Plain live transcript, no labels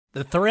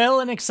The thrill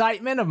and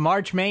excitement of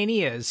March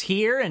Mania is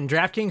here, and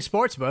DraftKings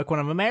Sportsbook, one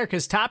of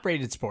America's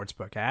top-rated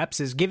sportsbook apps,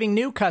 is giving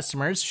new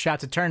customers a shot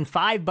to turn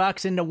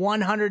 $5 into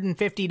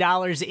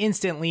 $150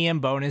 instantly in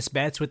bonus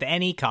bets with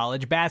any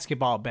college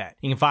basketball bet.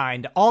 You can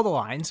find all the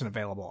lines and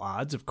available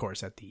odds, of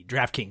course, at the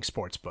DraftKings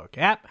Sportsbook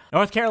app.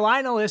 North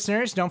Carolina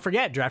listeners, don't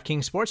forget,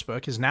 DraftKings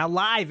Sportsbook is now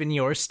live in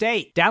your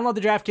state. Download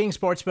the DraftKings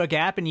Sportsbook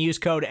app and use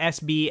code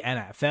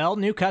SBNFL.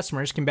 New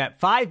customers can bet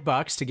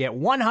 $5 to get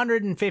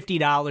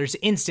 $150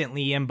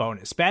 instantly in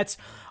bonus bets,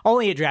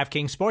 only at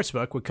DraftKings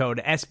Sportsbook with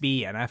code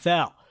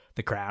SBNFL.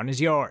 The crown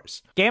is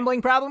yours.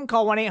 Gambling problem?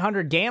 Call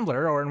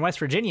 1-800-GAMBLER, or in West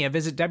Virginia,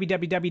 visit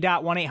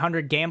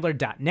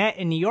www.1800gambler.net.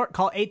 In New York,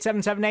 call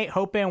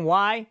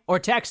 8778-HOPE-NY or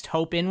text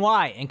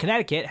HOPE-NY. In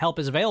Connecticut, help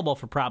is available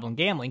for problem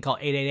gambling. Call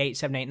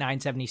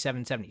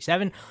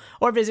 888-789-7777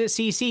 or visit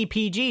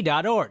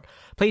ccpg.org.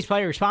 Please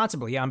play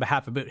responsibly on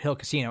behalf of Boot Hill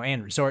Casino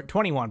and Resort.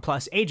 21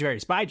 plus, age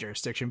varies by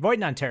jurisdiction. Void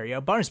in Ontario.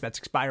 Bonus bets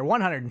expire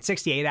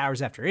 168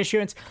 hours after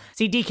issuance.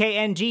 See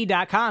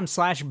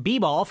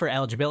dkng.com/bball for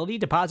eligibility,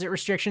 deposit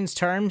restrictions,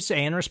 terms,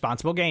 and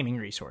responsible gaming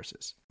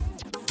resources.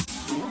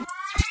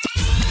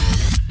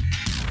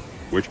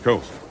 Which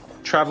coast?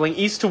 Traveling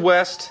east to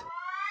west.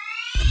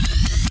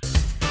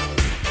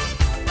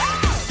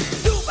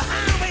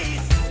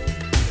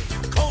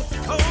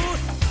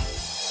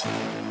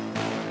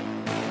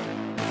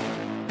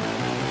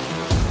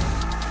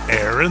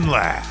 Aaron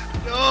Ladd.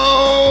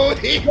 No,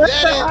 he did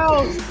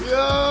it.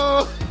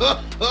 Yo.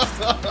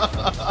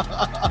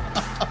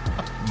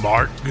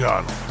 Mark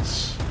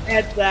Gunnels.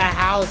 At the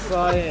house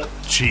on it.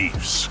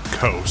 Chiefs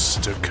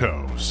coast to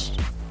coast.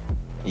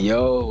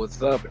 Yo, what's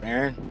up,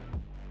 Aaron?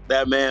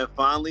 That man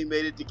finally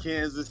made it to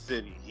Kansas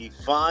City. He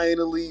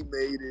finally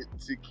made it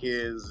to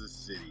Kansas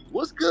City.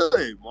 What's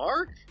good,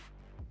 Mark?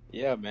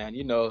 Yeah, man.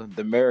 You know,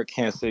 the mayor of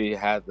Kansas City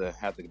had to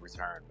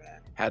return,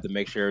 man. Had to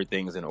make sure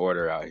everything's in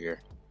order out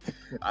here.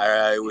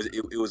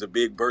 It was a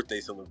big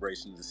birthday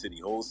celebration in the city.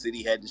 Whole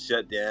city had to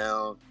shut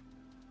down.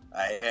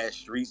 I had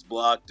streets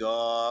blocked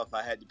off.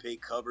 I had to pay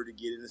cover to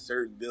get in a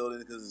certain building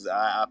because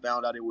I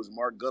found out it was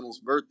Mark Gunnels'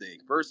 birthday.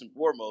 First and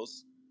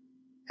foremost,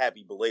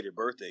 happy belated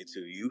birthday to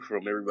you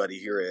from everybody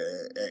here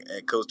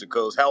at Coast to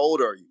Coast. How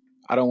old are you?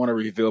 I don't want to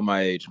reveal my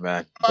age,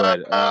 man,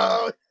 but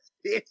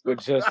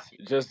but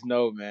just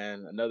know,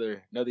 man,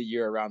 another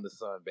year around the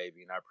sun,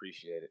 baby, and I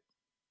appreciate it.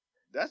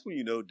 That's when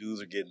you know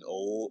dudes are getting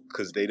old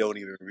because they don't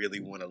even really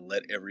want to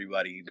let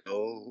everybody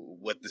know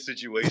what the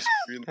situation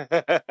really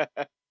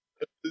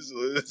is.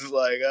 It's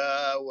like,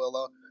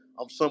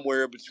 I'm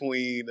somewhere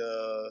between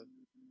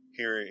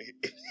here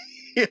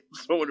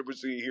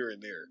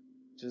and there.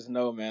 Just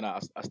know, man, I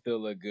still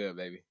look good,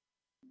 baby.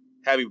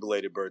 Happy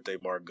belated birthday,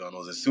 Mark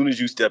Gunnels. As soon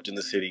as you stepped in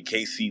the city,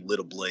 KC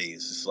lit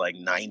ablaze. It's like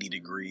 90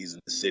 degrees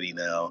in the city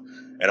now.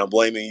 And I'm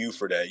blaming you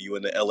for that. You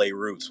and the LA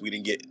roots. We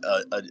didn't get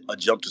a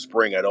jump to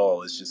spring at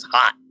all. It's just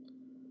hot.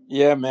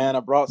 Yeah, man. I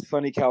brought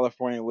sunny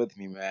California with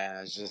me,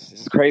 man.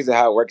 It's crazy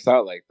how it works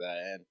out like that.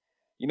 And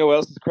you know what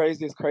else is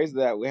crazy? It's crazy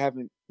that we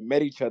haven't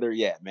met each other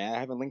yet, man. I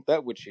haven't linked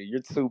up with you.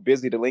 You're too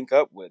busy to link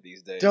up with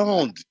these days.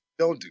 Don't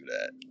do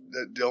that.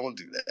 Don't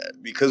do that.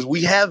 Because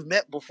we have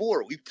met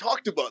before. We've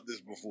talked about this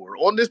before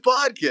on this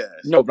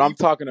podcast. No, but I'm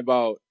talking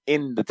about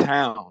in the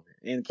town,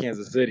 in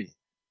Kansas City.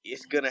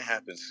 It's going to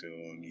happen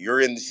soon.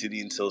 You're in the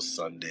city until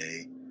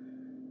Sunday.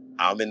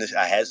 I'm in this.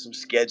 I had some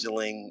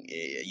scheduling.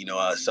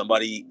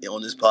 Somebody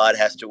on this pod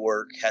has to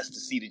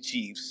see the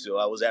Chiefs. So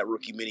I was at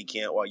rookie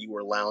minicamp while you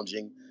were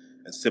lounging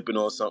and sipping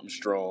on something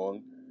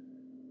strong.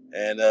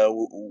 And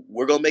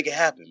we're going to make it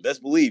happen.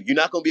 Best believe. You're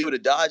not going to be able to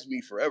dodge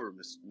me forever,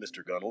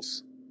 Mr.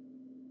 Gunnels.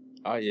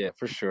 Oh, yeah,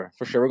 for sure.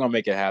 For sure, we're going to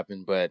make it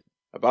happen. But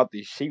about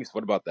these Chiefs,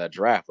 what about that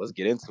draft? Let's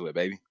get into it,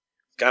 baby.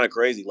 Kind of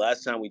crazy.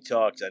 Last time we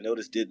talked, I know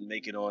this didn't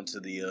make it onto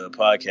the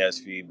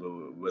podcast feed,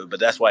 but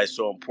that's why it's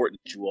so important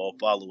that you all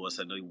follow us.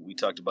 I know we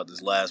talked about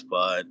this last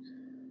pod.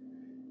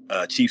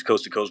 Chiefs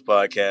Coast to Coast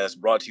podcast,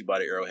 brought to you by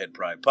the Arrowhead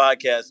Pride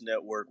Podcast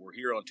Network. We're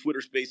here on Twitter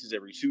Spaces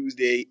every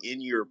Tuesday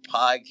in your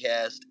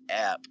podcast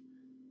app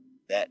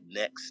that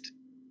next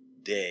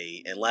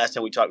day. And last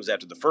time we talked was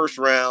after the first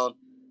round.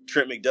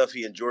 Trent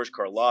McDuffie and George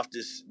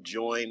Karlaftis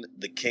joined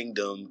the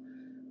kingdom.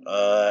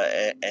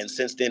 And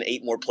since then,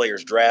 8 more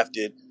players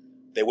drafted.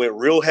 They went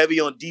real heavy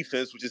on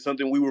defense, which is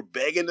something we were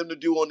begging them to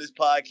do on this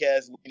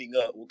podcast leading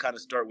up. We'll kind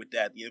of start with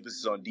that, the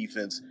emphasis on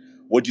defense.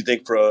 What do you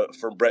think from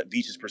Brett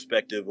Veach's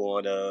perspective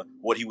on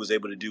what he was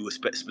able to do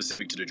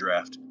specific to the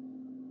draft?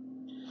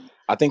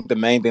 I think the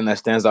main thing that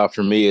stands out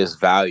for me is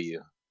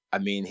value. I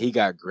mean, he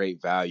got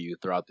great value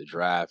throughout the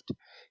draft,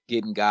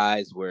 getting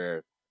guys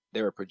where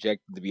they were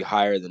projected to be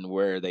higher than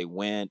where they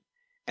went.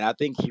 And I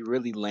think he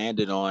really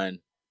landed on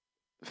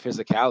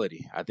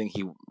physicality. I think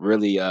he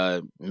really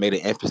made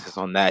an emphasis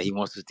on that. He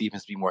wants his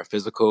defense to be more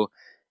physical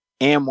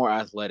and more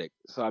athletic.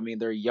 So, I mean,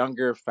 they're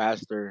younger,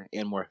 faster,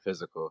 and more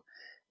physical.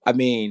 I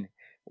mean,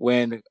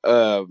 when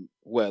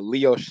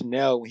Leo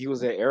Chanel, when he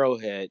was at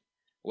Arrowhead,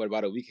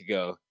 about a week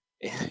ago,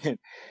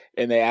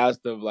 and they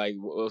asked him, like,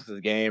 what was his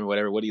game or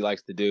whatever, what he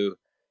likes to do.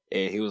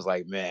 And he was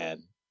like,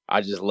 man,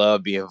 I just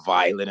love being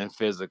violent and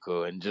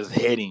physical and just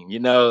hitting,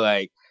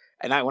 like.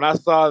 And when I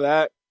saw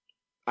that,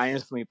 I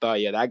instantly thought,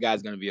 yeah, that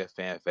guy's going to be a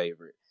fan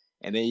favorite.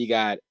 And then you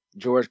got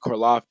George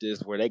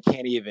Karlaftis, where they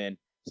can't even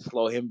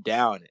slow him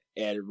down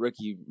at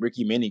rookie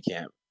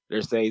minicamp.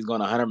 They're saying he's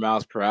going 100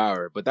 miles per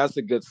hour, but that's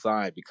a good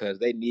sign because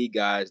they need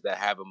guys that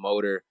have a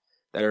motor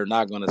that are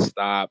not going to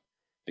stop.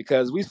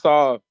 Because we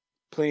saw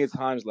plenty of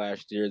times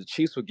last year the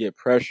Chiefs would get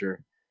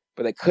pressure,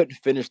 but they couldn't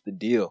finish the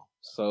deal.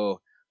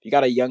 So if you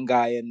got a young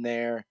guy in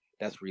there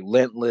that's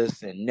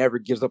relentless and never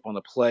gives up on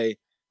the play,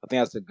 I think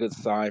that's a good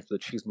sign for the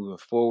Chiefs moving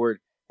forward.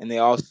 And they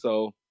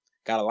also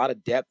got a lot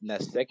of depth in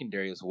that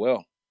secondary as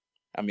well.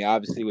 I mean,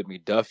 obviously with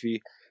McDuffie,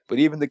 but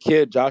even the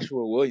kid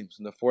Joshua Williams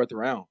in the 4th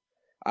round,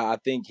 I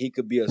think he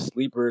could be a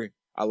sleeper.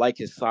 I like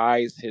his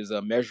size, his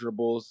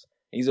measurables.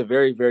 He's a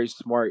very, very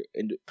smart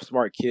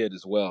kid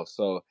as well.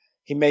 So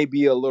he may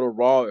be a little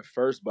raw at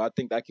first, but I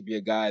think that could be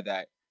a guy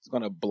that is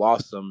going to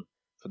blossom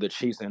for the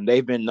Chiefs. And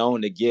they've been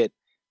known to get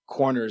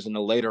corners in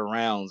the later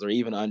rounds or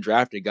even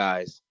undrafted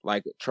guys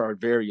like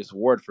Charvarius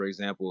Ward, for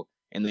example,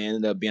 and they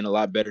ended up being a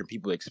lot better than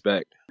people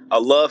expect. I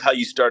love how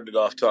you started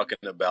off talking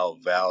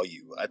about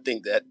value. I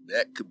think that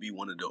could be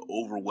one of the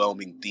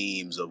overwhelming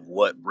themes of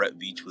what Brett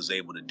Veach was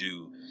able to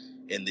do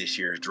in this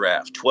year's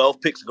draft.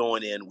 12 picks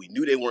going in. We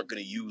knew they weren't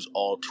going to use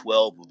all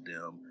 12 of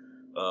them,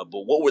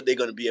 but what were they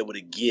going to be able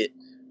to get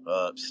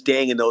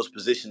staying in those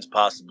positions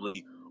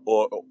possibly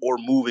or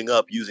moving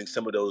up using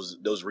some of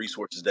those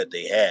resources that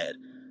they had?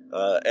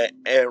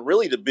 And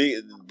really the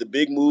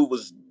big move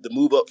was the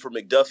move up for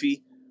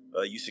McDuffie.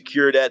 You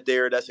secure that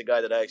there. That's a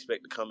guy that I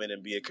expect to come in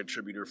and be a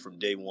contributor from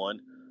day one.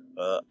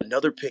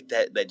 Another pick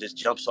that just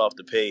jumps off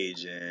the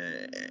page,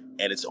 and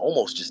it's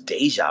almost just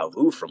deja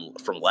vu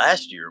from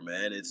last year,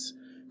 man. It's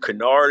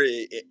Kennard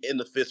in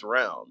the 5th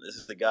round. This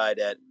is the guy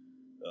that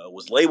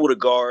was labeled a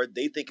guard.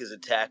 They think is a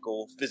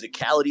tackle.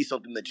 Physicality,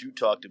 something that you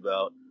talked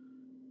about.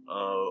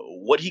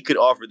 What he could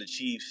offer the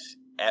Chiefs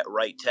at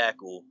right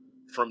tackle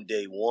from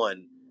day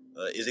one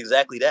is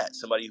exactly that.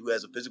 Somebody who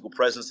has a physical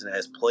presence and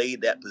has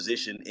played that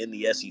position in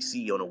the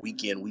SEC on a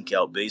week in, week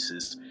out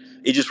basis.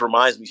 It just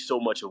reminds me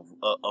so much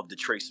of the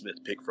Trey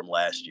Smith pick from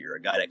last year,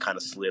 a guy that kind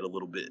of slid a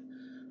little bit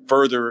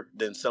further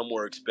than some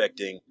were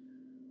expecting.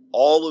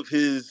 All of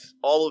his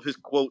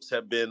quotes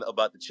have been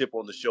about the chip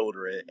on the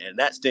shoulder, and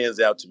that stands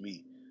out to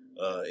me.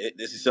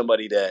 This is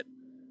somebody that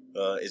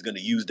is going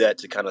to use that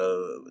to kind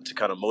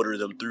of motor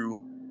them through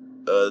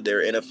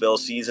their NFL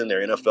season,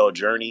 their NFL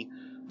journey,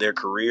 their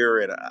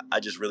career, and I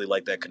just really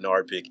like that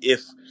Kennard pick.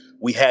 If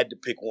we had to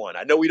pick one,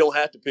 I know we don't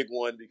have to pick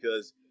one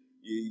because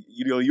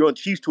you're on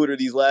Chiefs Twitter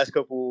these last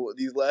couple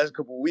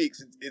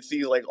weeks. It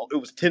seems like it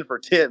was 10 for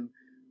 10,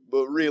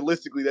 but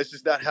realistically, that's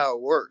just not how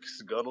it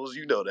works. Gunnels,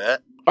 you know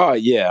that. Oh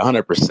yeah,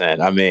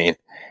 100%. I mean,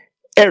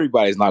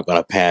 everybody's not going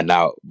to pan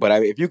out, but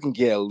if you can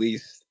get at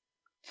least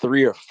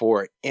 3 or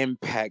 4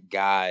 impact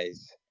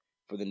guys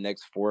for the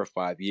next 4 or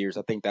 5 years,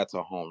 I think that's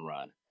a home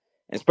run.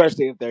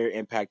 Especially if they're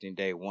impacting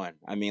day one.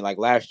 I mean, like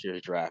last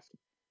year's draft,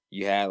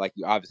 you had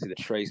obviously the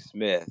Trey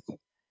Smith,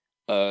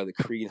 the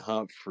Creed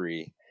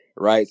Humphrey,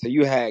 right? So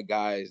you had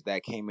guys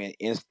that came in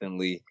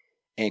instantly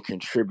and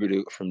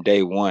contributed from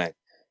day one.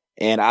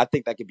 And I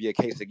think that could be a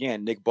case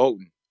again. Nick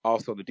Bolton,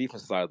 also the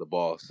defense side of the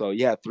ball. So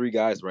you have 3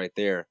 guys right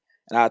there.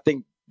 And I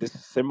think this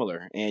is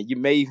similar. And you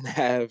may even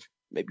have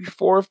maybe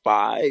 4 or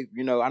 5.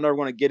 I know we're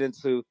going to get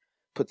into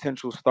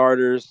potential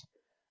starters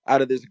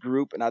out of this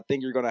group, and I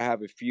think you're going to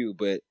have a few,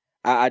 but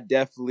I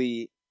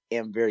definitely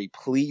am very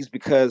pleased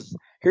because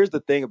here's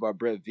the thing about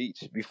Brett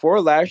Veach. Before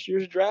last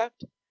year's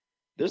draft,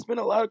 there's been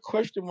a lot of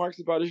question marks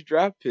about his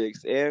draft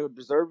picks, and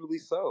deservedly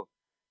so.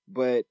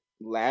 But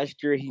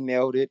last year he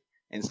nailed it,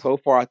 and so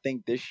far I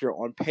think this year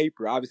on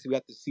paper, obviously we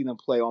have to see them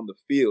play on the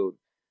field.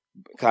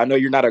 Because I know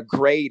you're not a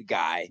grade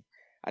guy.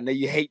 I know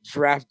you hate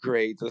draft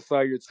grades. I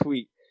saw your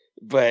tweet,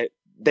 but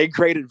they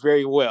graded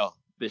very well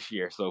this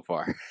year so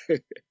far.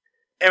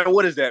 And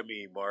what does that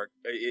mean, Mark?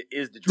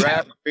 Is the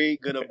draft grade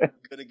gonna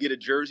get a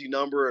jersey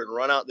number and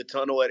run out the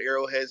tunnel at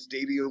Arrowhead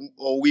Stadium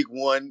on week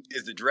 1?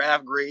 Is the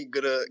draft grade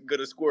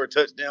gonna score a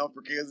touchdown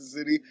for Kansas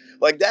City?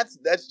 Like that's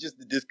just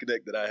the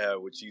disconnect that I have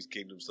with Chiefs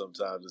Kingdom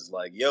sometimes. It's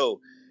like, yo,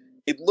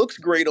 it looks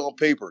great on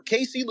paper.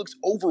 KC looks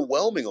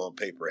overwhelming on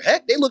paper.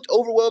 Heck, they looked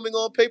overwhelming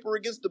on paper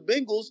against the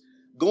Bengals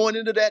going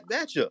into that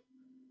matchup.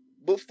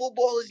 But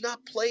football is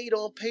not played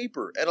on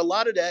paper, and a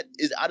lot of that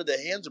is out of the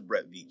hands of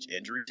Brett Veach.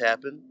 Injuries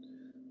happen.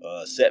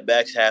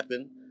 Setbacks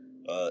happen.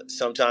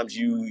 Sometimes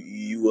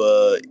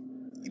you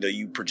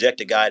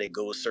project a guy to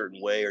go a certain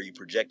way, or you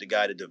project a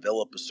guy to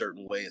develop a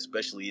certain way,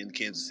 especially in the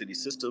Kansas City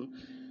system,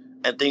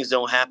 and things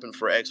don't happen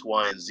for X,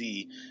 Y, and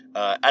Z.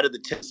 Out of the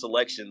 10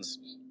 selections,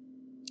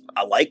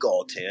 I like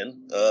all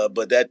 10,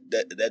 but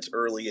that's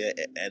early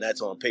and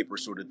that's on paper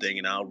sort of thing.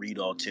 And I'll read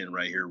all 10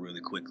 right here really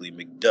quickly.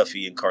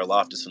 McDuffie and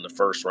Karlaftis in the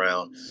 1st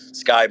round,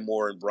 Sky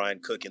Moore and Brian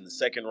Cook in the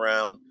 2nd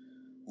round.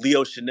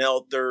 Leo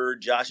Chanel 3rd,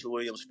 Joshua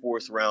Williams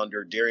 4th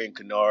rounder, Darian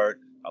Kennard,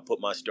 I'll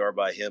put my star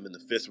by him in the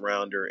 5th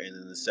rounder, and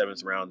in the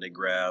 7th round they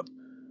grab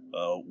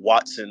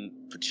Watson,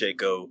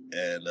 Pacheco,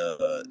 and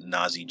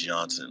Najee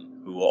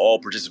Johnson, who all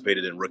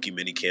participated in rookie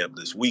minicamp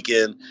this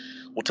weekend.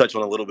 We'll touch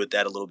on a little bit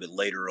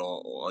later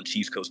on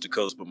Chiefs Coast to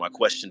Coast. But my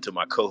question to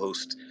my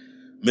co-host,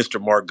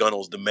 Mr. Mark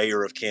Gunnels, the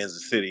mayor of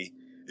Kansas City,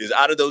 is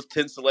out of those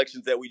 10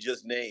 selections that we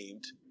just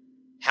named,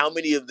 how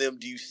many of them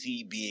do you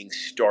see being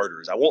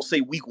starters? I won't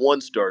say week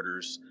one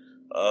starters,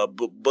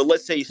 but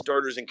let's say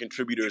starters and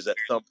contributors at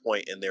some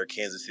point in their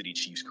Kansas City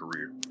Chiefs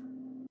career.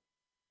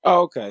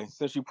 Oh, okay.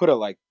 Since you put it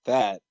like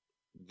that,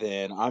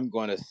 then I'm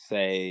going to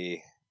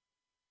say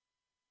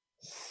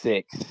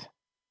 6. I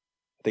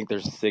think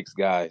there's 6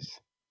 guys.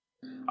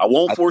 I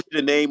won't force you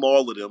to name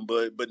all of them,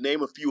 but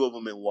name a few of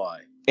them and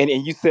why. And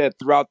you said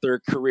throughout their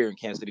career in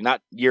Kansas City,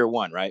 not year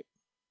one, right?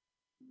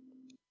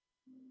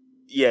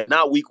 Yeah,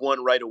 not week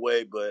one right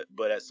away,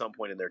 but at some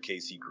point in their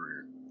KC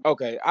career.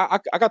 Okay, I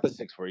got the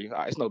 6 for you.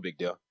 It's no big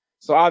deal.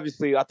 So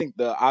obviously, I think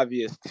the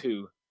obvious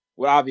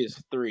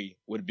 3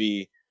 would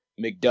be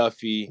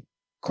McDuffie,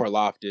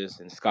 Karlaftis,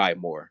 and Sky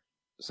Moore.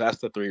 So that's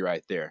the 3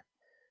 right there.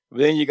 But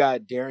then you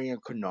got Darian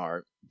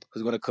Kennard,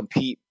 who's going to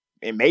compete,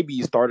 and maybe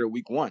he started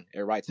week 1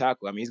 at right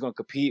tackle. I mean, he's going to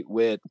compete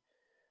with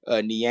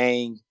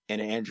Niang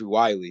and Andrew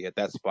Wiley at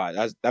that spot.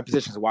 That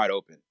position's wide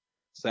open.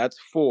 So that's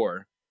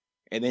 4.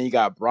 And then you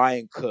got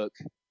Brian Cook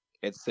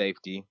at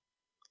safety,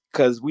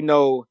 because we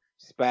know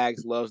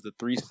Spags loves the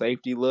 3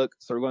 safety look.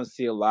 So we're going to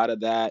see a lot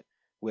of that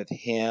with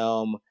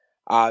him,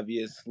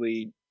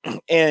 obviously.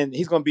 And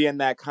he's going to be in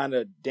that kind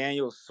of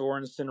Daniel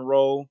Sorensen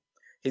role.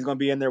 He's going to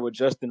be in there with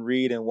Justin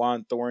Reed and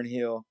Juan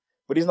Thornhill.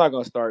 But he's not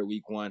going to start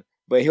week 1.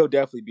 But he'll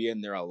definitely be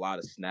in there a lot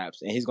of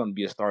snaps. And he's going to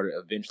be a starter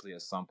eventually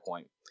at some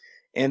point.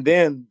 And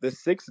then the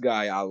 6th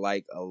guy I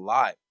like a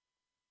lot,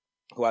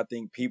 who I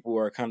think people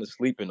are kind of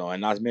sleeping on,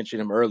 and I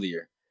mentioned him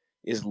earlier,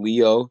 is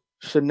Leo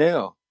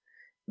Chanel.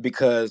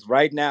 Because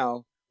right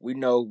now, we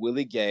know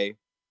Willie Gay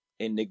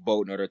and Nick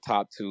Bolton are the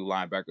top 2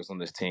 linebackers on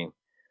this team.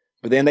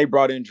 But then they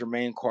brought in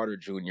Jermaine Carter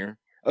Jr.,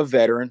 a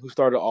veteran who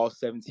started all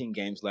 17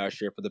 games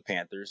last year for the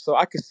Panthers. So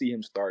I could see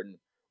him starting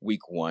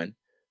week 1.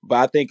 But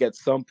I think at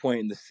some point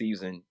in the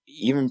season,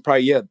 even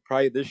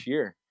probably this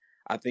year,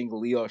 I think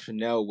Leo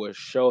Chanel will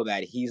show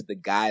that he's the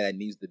guy that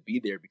needs to be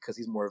there because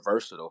he's more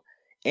versatile.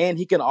 And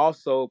he can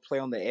also play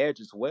on the edge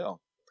as well.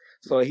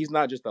 So he's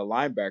not just a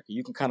linebacker.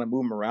 You can kind of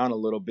move him around a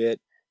little bit.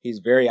 He's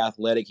very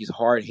athletic. He's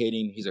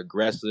hard-hitting. He's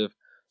aggressive.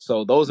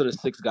 So those are the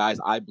 6 guys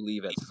I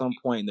believe at some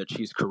point in their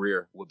Chiefs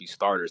career will be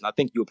starters. And I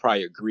think you'll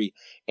probably agree.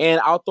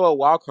 And I'll throw a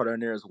wild card in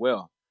there as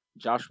well.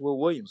 Joshua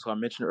Williams, who I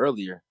mentioned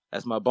earlier.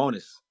 That's my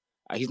bonus.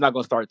 He's not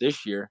going to start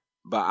this year,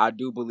 but I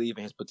do believe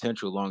in his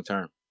potential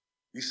long-term.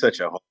 You're such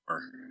a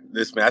homer.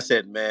 This man, I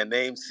said, man,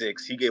 name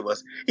 6. He gave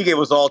us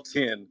all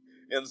 10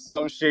 in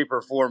some shape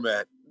or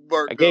format.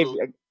 I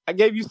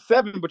gave you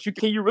 7, but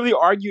can you really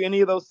argue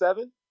any of those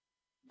 7?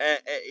 And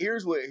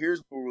here's where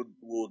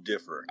we'll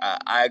differ.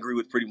 I agree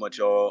with pretty much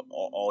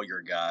all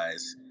your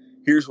guys.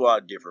 Here's where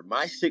I differ.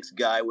 My 6th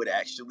guy would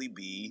actually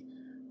be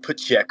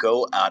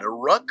Pacheco out of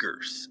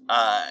Rutgers.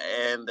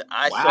 And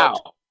I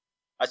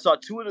saw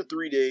 2 of the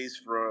 3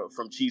 days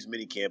from Chiefs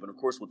minicamp, and of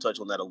course we'll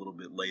touch on that a little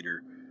bit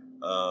later.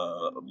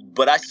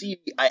 But I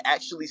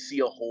actually see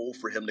a hole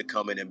for him to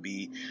come in and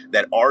be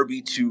that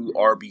RB2,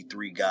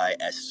 RB3 guy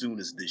as soon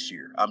as this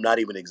year. I'm not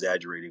even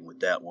exaggerating with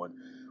that one.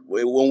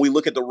 When we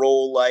look at the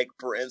role, like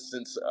for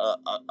instance,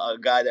 a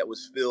guy that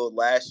was filled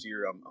last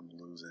year, I'm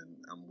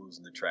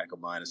losing the track of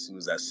mine as soon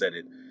as I said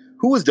it.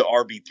 Who was the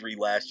RB3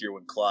 last year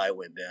when Clyde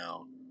went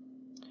down?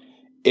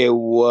 It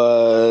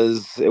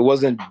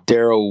wasn't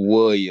Darrell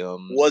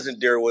Williams. It wasn't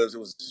Darrell Williams. It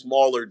was a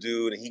smaller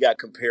dude, and he got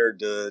compared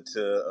to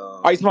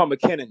you're talking about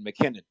McKinnon.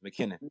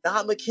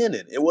 Not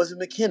McKinnon. It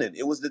wasn't McKinnon.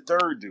 It was the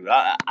 3rd dude.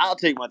 I'll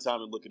take my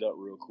time and look it up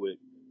real quick.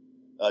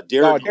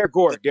 Derek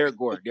Gore.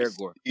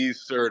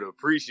 Yes, sir.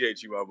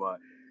 Appreciate you, my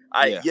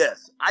man.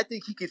 Yes, I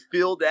think he could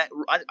fill that.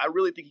 I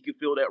really think he could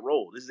fill that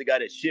role. This is a guy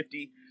that's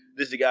shifty.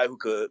 This is a guy who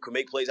could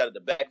make plays out of the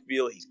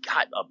backfield. He's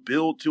got a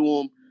build to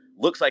him.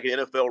 Looks like an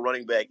NFL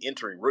running back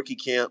entering rookie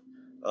camp.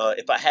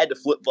 If I had to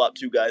flip-flop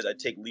 2 guys, I'd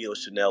take Leo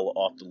Chanel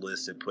off the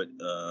list and put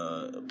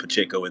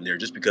Pacheco in there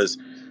just because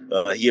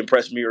he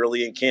impressed me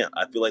early in camp.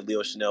 I feel like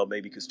Leo Chanel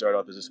maybe could start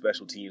off as a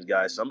special teams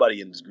guy.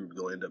 Somebody in this group is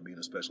going to end up being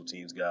a special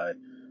teams guy.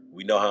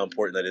 We know how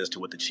important that is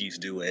to what the Chiefs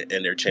do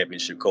and their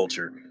championship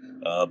culture.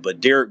 But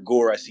Derek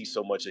Gore, I see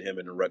so much of him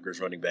in the Rutgers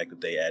running back that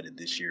they added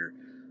this year.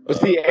 But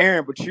see,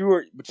 Aaron, but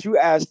you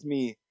asked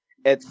me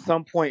at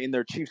some point in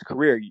their Chiefs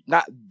career,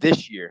 not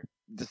this year.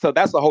 So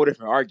that's a whole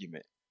different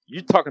argument.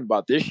 You're talking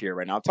about this year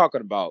right now. I'm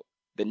talking about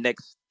the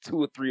next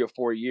 2 or 3 or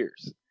 4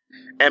 years.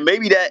 And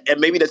maybe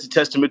that's a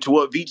testament to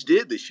what Veach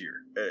did this year.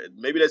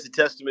 Maybe that's a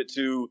testament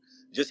to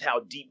just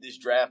how deep this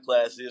draft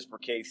class is for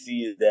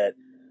KC, is that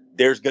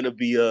there's going to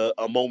be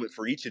a moment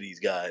for each of these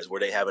guys where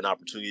they have an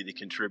opportunity to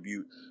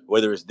contribute,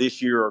 whether it's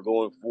this year or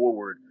going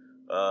forward.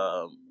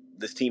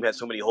 This team has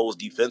so many holes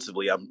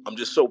defensively. I'm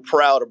just so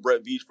proud of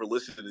Brett Veach for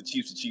listening to the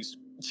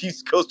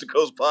Chiefs Coast to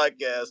Coast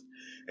podcast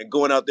and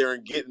going out there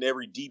and getting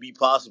every DB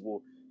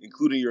possible,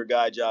 including your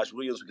guy Josh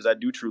Williams, because I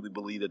do truly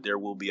believe that there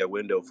will be a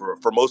window for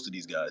most of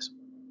these guys.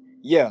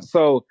 Yeah.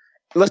 So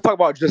let's talk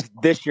about just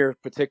this year in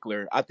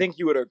particular. I think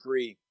you would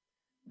agree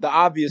the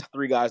obvious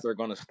three guys that are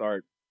going to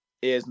start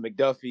is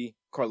McDuffie,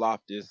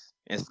 Karlaftis,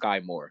 and Sky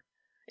Moore.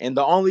 And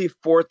the only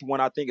fourth one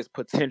I think is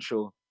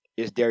potential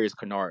is Darius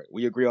Kennard.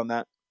 We agree on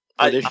that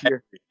for I, this I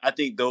year? I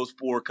think those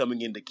four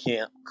coming into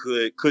camp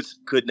could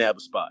nab a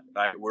spot.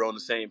 All right, we're on the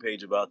same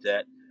page about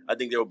that. I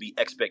think there will be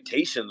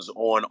expectations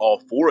on all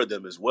four of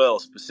them as well.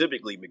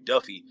 Specifically,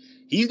 McDuffie,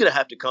 he's going to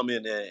have to come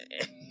in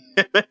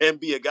and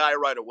be a guy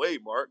right away.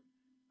 Mark,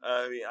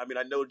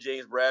 I know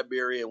James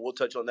Bradbury, and we'll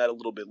touch on that a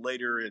little bit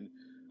later. And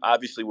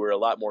obviously, we're a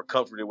lot more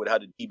comforted with how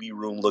the DB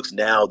room looks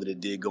now than it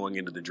did going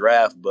into the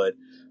draft. But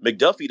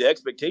McDuffie, the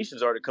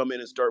expectations are to come in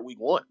and start week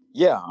one.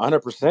 Yeah,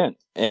 100%.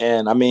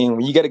 And I mean,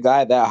 when you get a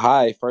guy that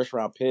high, first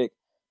round pick,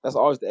 that's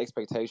always the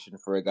expectation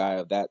for a guy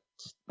of that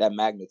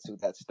magnitude,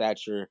 that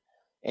stature.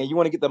 And you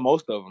want to get the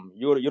most of them.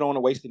 You don't want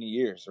to waste any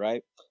years,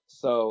 right?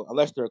 So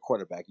unless they're a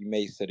quarterback, you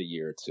may sit a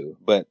year or two,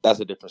 but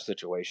that's a different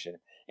situation.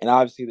 And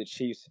obviously, the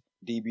Chiefs'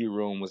 DB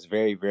room was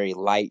very, very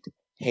light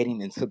heading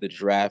into the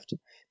draft.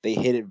 They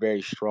hit it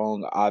very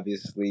strong,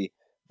 obviously.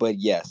 But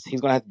yes,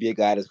 he's going to have to be a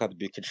guy that's going to have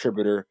to be a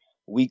contributor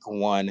week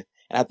one.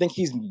 And I think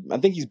he's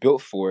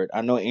built for it.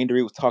 I know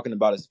Andrew was talking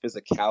about his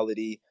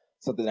physicality,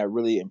 something that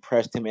really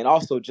impressed him, and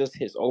also just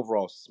his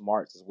overall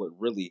smarts is what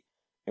really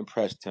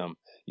impressed him.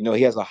 You know,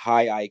 he has a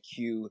high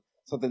IQ,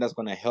 something that's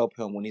going to help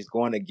him when he's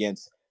going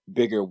against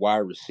bigger wide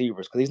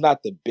receivers because he's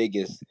not the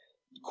biggest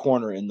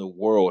corner in the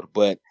world,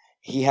 but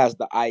he has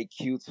the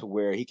IQ to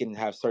where he can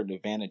have certain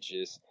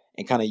advantages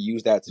and kind of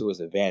use that to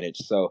his advantage.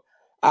 So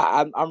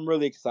I'm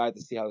really excited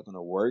to see how it's going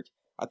to work.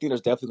 I think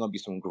there's definitely going to be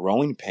some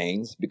growing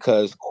pains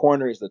because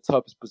corner is the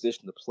toughest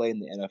position to play in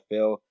the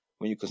NFL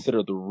when you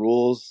consider the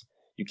rules.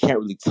 You can't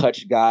really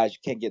touch guys. You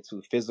can't get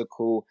too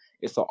physical.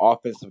 It's an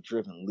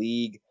offensive-driven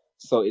league.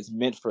 So it's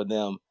meant for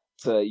them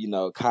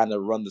to, kind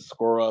of run the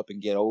score up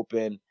and get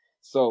open.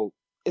 So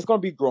it's going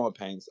to be growing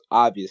pains,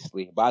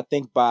 obviously. But I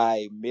think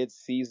by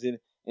mid-season,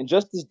 and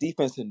just this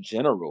defense in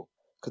general,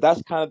 because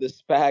that's kind of the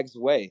Spags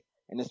way.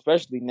 And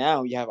especially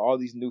now you have all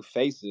these new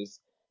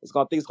faces. It's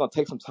going to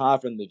take some time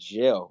for them to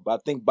gel. But I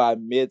think by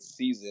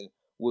mid-season,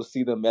 we'll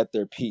see them at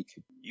their peak.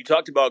 You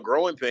talked about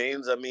growing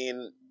pains. I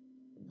mean,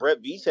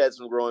 Brett Veach had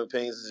some growing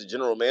pains as a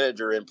general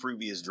manager in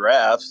previous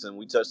drafts, and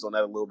we touched on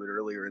that a little bit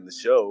earlier in the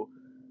show.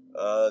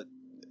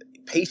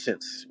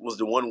 Patience was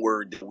the one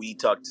word that we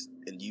talked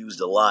and used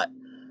a lot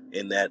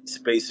in that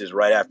spaces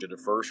right after the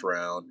first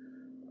round.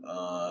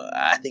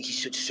 I think he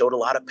showed a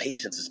lot of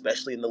patience,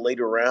 especially in the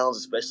later rounds,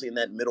 especially in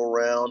that middle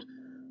round.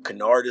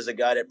 Kennard is a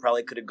guy that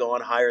probably could have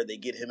gone higher. They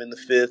get him in the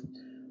fifth.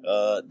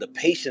 The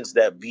patience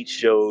that Veach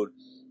showed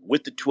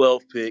with the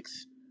 12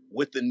 picks,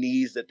 with the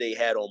needs that they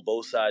had on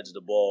both sides of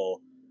the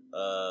ball.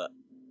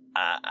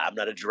 I'm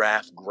not a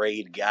draft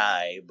grade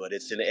guy, but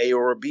it's an A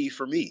or a B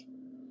for me.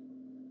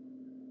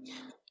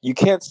 You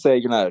can't say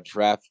you're not a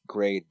draft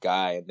grade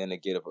guy and then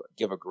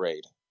give a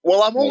grade.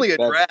 Well, I'm only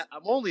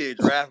a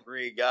draft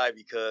grade guy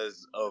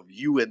because of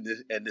you and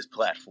this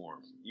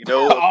platform. You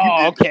know.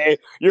 Oh, okay.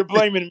 You're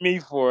blaming me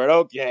for it.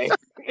 Okay.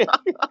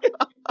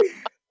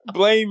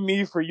 Blame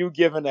me for you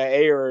giving an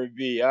A or a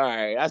B. All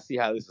right, I see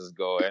how this is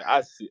going.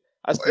 I see.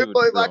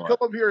 If I come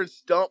up here and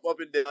stomp up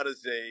and down and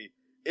say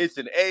it's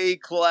an A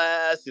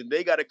class and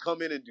they got to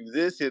come in and do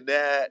this and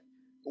that,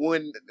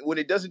 when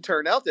it doesn't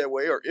turn out that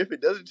way, or if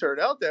it doesn't turn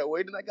out that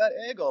way, then I got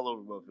egg all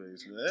over my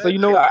face, man. So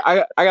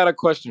I got a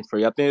question for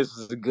you. I think this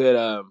is a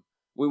good.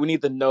 We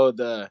need to know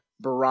the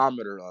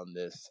barometer on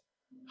this.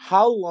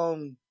 How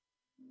long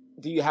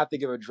do you have to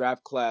give a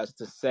draft class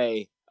to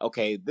say,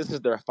 okay, this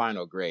is their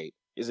final grade?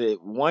 Is it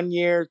 1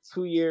 year,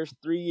 2 years,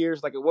 3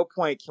 years? Like, at what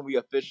point can we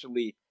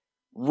officially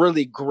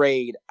really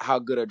grade how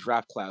good a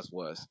draft class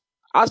was?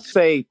 I'd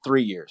say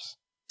 3 years.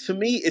 To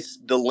me, it's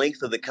the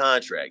length of the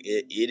contract.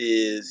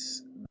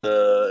 It's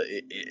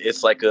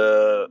like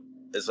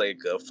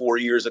 4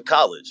 years of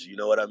college. You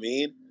know what I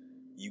mean?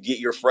 You get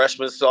your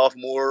freshman,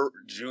 sophomore,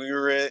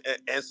 junior,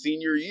 and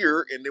senior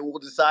year, and then we'll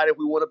decide if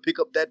we want to pick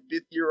up that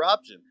fifth year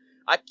option.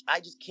 I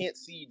just can't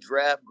see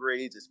draft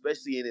grades,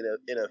 especially in the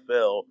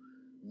NFL,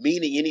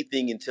 meaning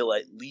anything until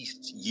at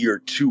least year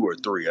 2 or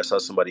 3. I saw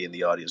somebody in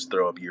the audience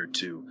throw up year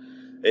 2.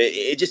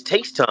 It just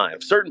takes time.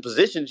 Certain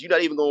positions, you're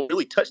not even going to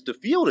really touch the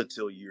field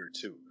until year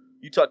 2.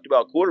 You talked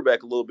about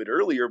quarterback a little bit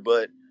earlier,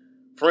 but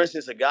for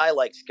instance, a guy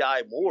like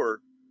Sky Moore,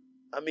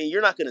 I mean,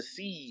 you're not going to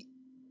see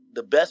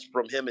the best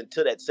from him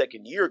until that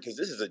second year because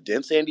this is a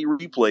dense Andy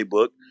Reid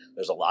playbook.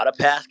 There's a lot of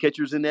pass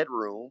catchers in that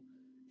room.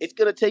 It's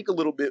going to take a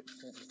little bit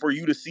for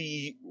you to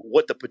see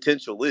what the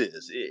potential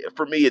is.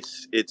 For me,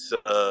 it's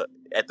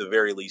at the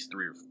very least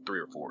three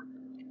or four.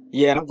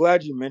 Yeah, and I'm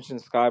glad you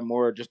mentioned Sky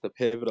Moore just to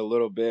pivot a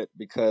little bit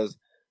because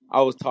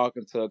I was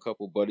talking to a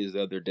couple buddies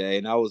the other day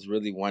and I was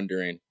really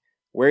wondering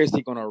where is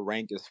he going to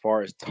rank as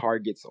far as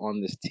targets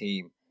on this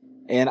team?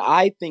 And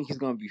I think he's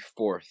going to be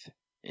fourth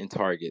in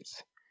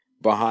targets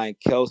behind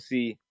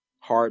Kelsey,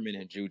 Hardman,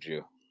 and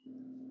Juju.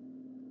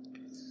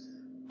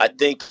 I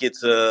think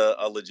it's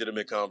a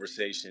legitimate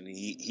conversation.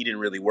 He didn't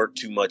really work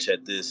too much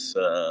at this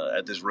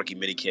rookie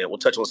minicamp. We'll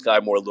touch on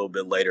Sky Moore a little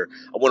bit later.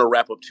 I want to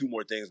wrap up two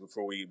more things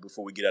before we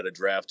get out of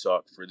draft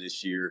talk for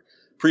this year.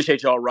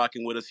 Appreciate y'all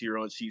rocking with us here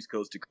on Chiefs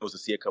Coast to Coast. To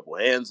see a couple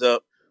hands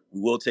up. We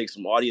will take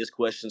some audience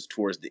questions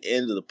towards the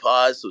end of the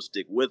pod, so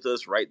stick with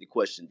us. Write the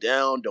question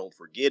down. Don't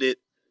forget it.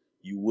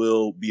 You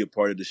will be a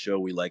part of the show.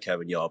 We like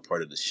having y'all a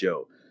part of the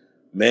show.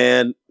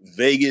 Man,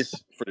 Vegas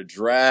for the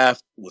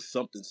draft was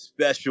something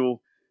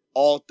special.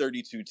 All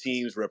 32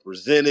 teams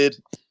represented.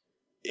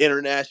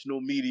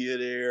 International media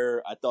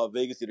there. I thought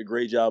Vegas did a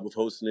great job of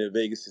hosting it.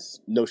 Vegas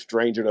is no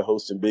stranger to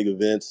hosting big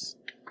events.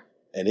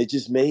 And it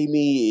just made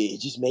me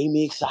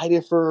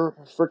excited for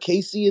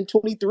KC in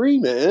 23,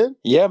 man.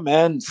 Yeah,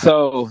 man.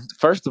 So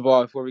first of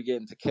all, before we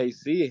get into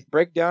KC,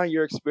 break down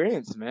your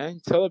experience,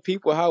 man. Tell the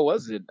people, how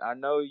was it? I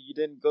know you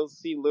didn't go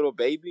see Little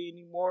Baby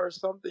anymore or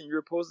something. You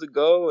were supposed to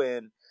go,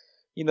 and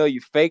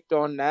you faked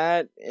on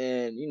that.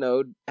 And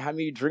how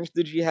many drinks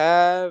did you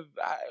have?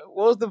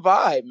 What was the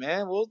vibe,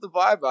 man? What was the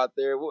vibe out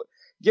there?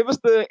 Give us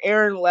the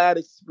Aaron Ladd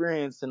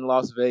experience in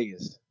Las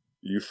Vegas.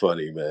 You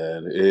funny,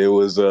 man. It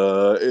was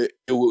it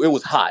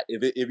was hot.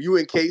 If you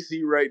in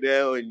KC right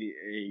now and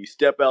you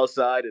step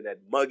outside and that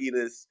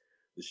mugginess,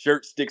 the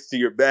shirt sticks to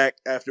your back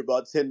after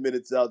about 10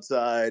 minutes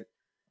outside,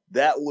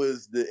 that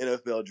was the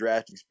NFL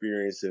draft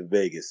experience in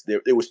Vegas.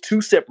 There was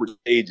two separate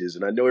stages,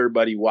 and I know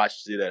everybody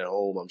watched it at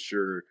home, I'm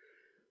sure.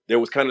 There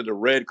was kind of the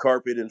red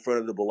carpet in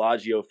front of the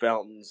Bellagio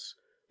fountains.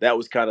 That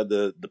was kind of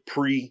the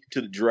pre to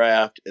the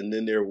draft, and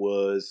then there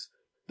was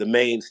the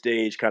main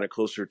stage kind of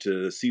closer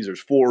to Caesars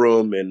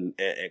Forum and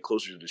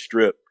closer to the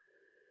Strip.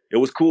 It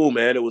was cool,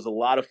 man. It was a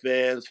lot of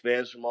fans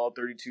from all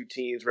 32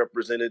 teams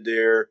represented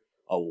there.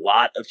 A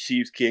lot of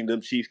Chiefs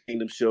Kingdom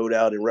showed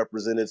out and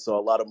represented, so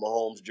a lot of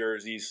Mahomes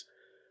jerseys.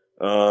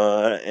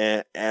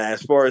 And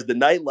as far as the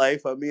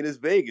nightlife, I mean, it's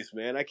Vegas,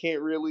 man. I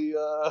can't really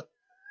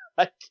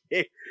I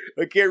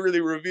can't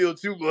really reveal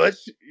too much,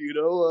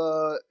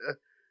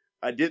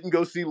 I didn't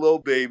go see Lil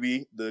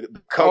Baby. The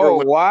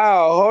cover.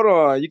 Wow! Hold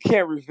on, you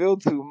can't reveal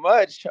too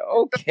much.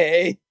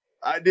 Okay,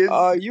 I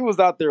didn't. You was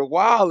out there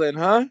wilding,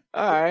 huh?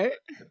 All right.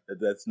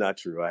 That's not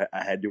true. I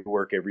had to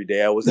work every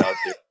day. I was out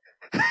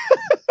there.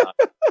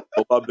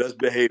 My best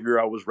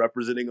behavior. I was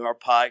representing our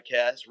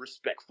podcast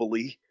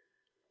respectfully.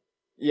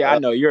 Yeah, I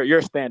know you're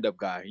a stand-up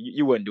guy.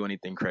 You wouldn't do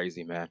anything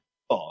crazy, man.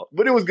 Oh,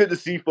 but it was good to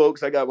see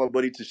folks. I got my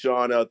buddy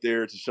Tashawn out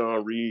there.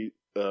 Tashawn Reed,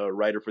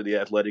 writer for The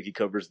Athletic. He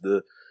covers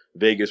the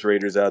Vegas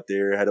Raiders out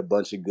there. Had a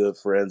bunch of good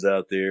friends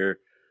out there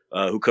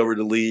who covered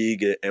the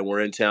league and were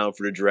in town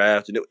for the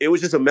draft. And it was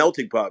just a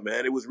melting pot,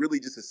 man. It was really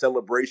just a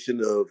celebration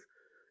of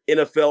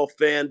NFL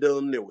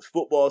fandom. There was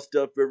football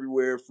stuff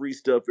everywhere, free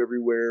stuff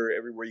everywhere.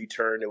 Everywhere you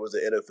turn, there was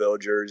an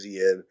NFL jersey.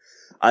 And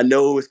I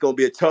know it's going to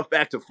be a tough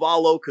act to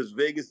follow because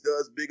Vegas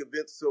does big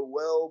events so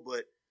well,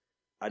 but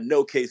I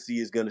know KC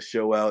is going to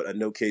show out. I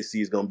know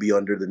KC is going to be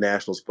under the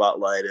national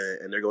spotlight,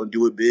 and they're going to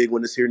do it big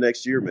when it's here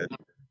next year, man.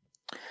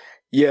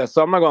 Yeah,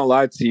 so I'm not going to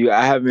lie to you.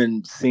 I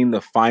haven't seen the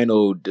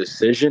final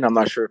decision. I'm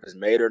not sure if it's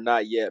made or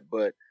not yet,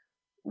 but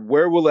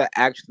where will it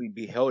actually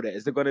be held at?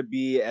 Is it going to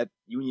be at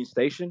Union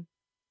Station?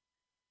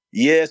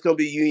 Yeah, it's going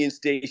to be Union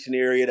Station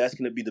area. That's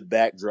going to be the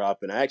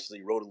backdrop, and I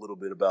actually wrote a little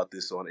bit about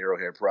this on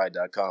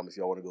arrowheadpride.com if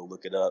y'all want to go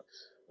look it up.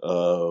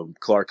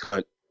 Clark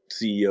Hunt,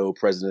 CEO,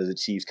 president of the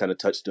Chiefs, kind of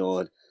touched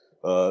on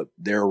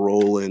their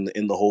role in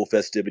the whole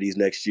festivities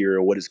next year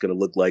and what it's going to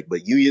look like.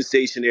 But Union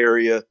Station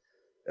area,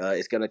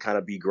 it's going to kind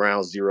of be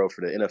ground zero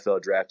for the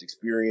NFL draft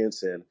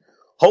experience. And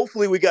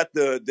hopefully we got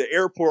the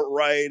airport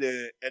right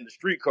and the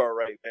streetcar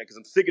right, man, because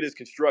I'm sick of this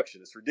construction.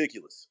 It's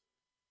ridiculous.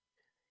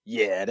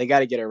 Yeah, they got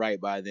to get it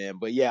right by then.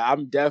 But yeah, I'll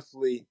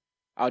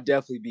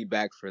definitely be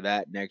back for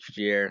that next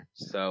year.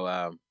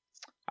 So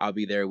I'll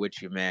be there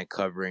with you, man,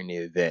 covering the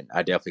event.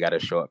 I definitely got to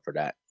show up for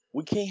that.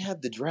 We can't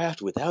have the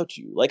draft without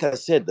you. Like I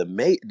said, the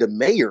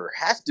mayor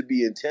has to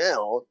be in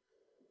town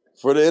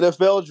for the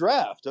NFL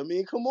draft. I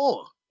mean, come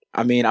on.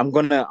 I mean, I'm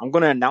gonna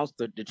announce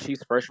the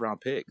Chiefs' first round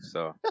pick.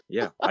 So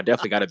yeah, I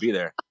definitely got to be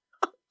there.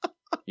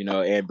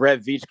 And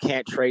Brett Veach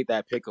can't trade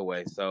that pick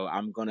away. So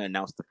I'm gonna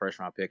announce the first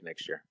round pick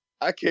next year.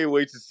 I can't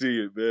wait to see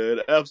it,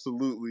 man.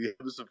 Absolutely,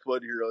 having some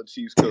fun here on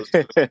Chiefs Coast.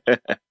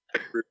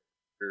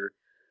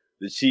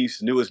 The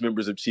Chiefs, newest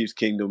members of Chiefs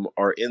Kingdom,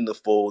 are in the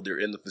fold. They're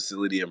in the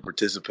facility and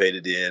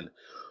participated in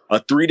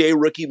a 3-day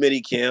rookie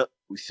minicamp.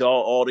 We saw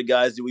all the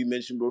guys that we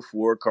mentioned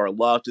before, Karl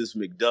Loftus,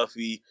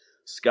 McDuffie,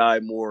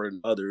 Sky Moore,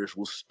 and others.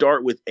 We'll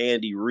start with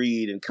Andy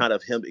Reid and kind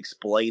of him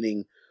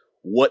explaining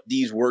what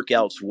these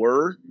workouts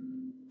were.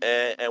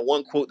 And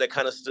one quote that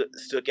kind of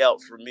stuck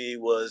out for me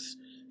was,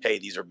 hey,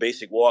 these are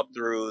basic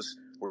walkthroughs.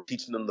 We're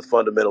teaching them the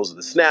fundamentals of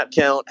the snap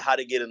count, how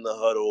to get in the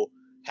huddle,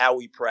 how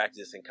we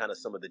practice, and kind of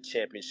some of the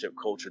championship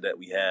culture that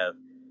we have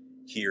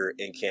here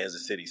in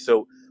Kansas City.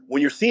 So when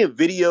you're seeing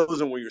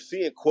videos and when you're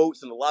seeing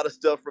quotes and a lot of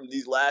stuff from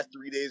these last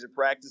 3 days of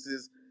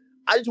practices,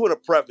 I just want to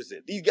preface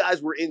it. These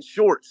guys were in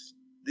shorts.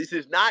 This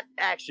is not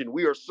action.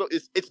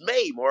 It's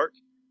May, Mark.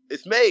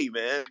 It's May,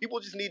 man. People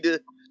just need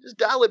to just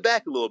dial it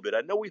back a little bit.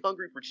 I know we're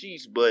hungry for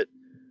Chiefs, but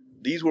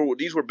These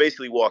were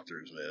basically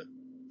walkthroughs, man.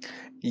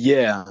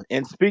 Yeah,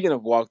 and speaking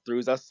of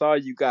walkthroughs, I saw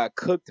you got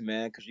cooked,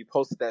 man, because you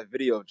posted that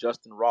video of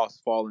Justyn Ross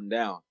falling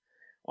down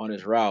on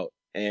his route,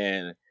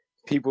 and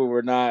people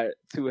were not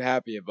too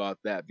happy about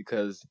that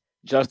because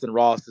Justyn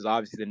Ross is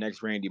obviously the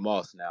next Randy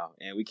Moss now,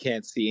 and we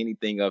can't see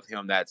anything of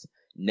him that's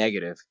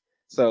negative.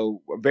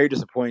 So we're very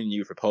disappointed in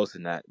you for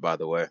posting that, by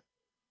the way.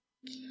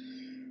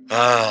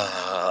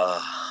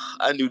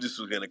 I knew this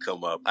was going to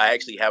come up. I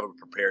actually have a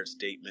prepared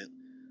statement,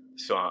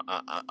 so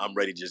I'm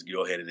ready to just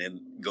go ahead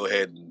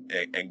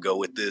and go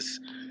with this.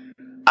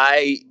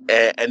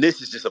 And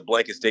this is just a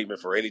blanket statement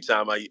for any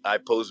time I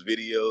post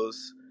videos.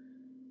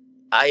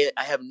 I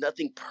have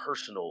nothing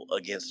personal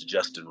against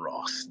Justyn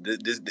Ross.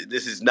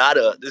 This is not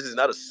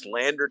a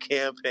slander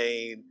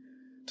campaign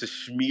to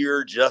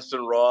smear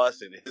Justyn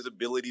Ross and his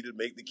ability to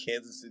make the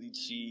Kansas City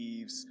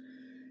Chiefs.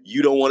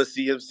 You don't want to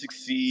see him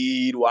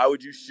succeed. Why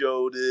would you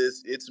show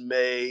this? It's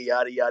May,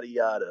 yada, yada,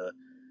 yada.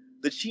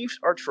 The Chiefs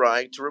are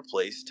trying to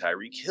replace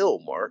Tyreek Hill,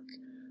 Mark.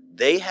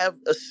 They have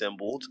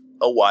assembled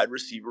a wide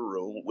receiver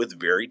room with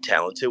very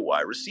talented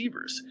wide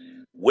receivers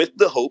with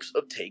the hopes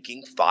of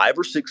taking 5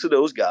 or 6 of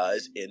those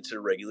guys into the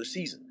regular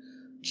season.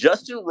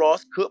 Justyn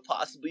Ross could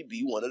possibly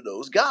be one of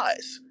those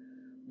guys.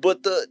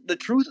 But the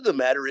truth of the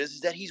matter is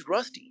that he's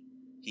rusty.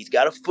 He's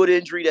got a foot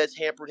injury that's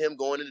hampered him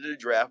going into the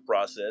draft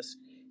process.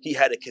 He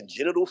had a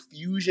congenital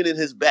fusion in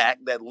his back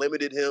that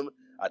limited him.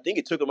 I think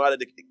it took him out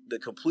of the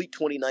complete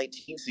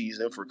 2019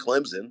 season for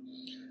Clemson.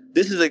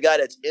 This is a guy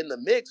that's in the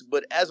mix,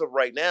 but as of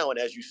right now, and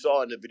as you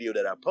saw in the video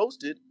that I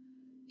posted,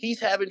 he's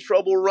having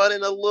trouble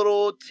running a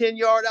little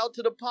 10-yard out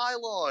to the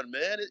pylon,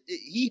 man.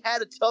 He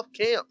had a tough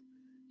camp.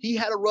 He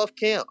had a rough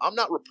camp. I'm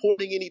not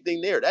reporting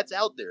anything there. That's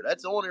out there.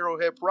 That's on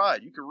Arrowhead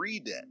Pride. You can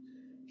read that.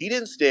 He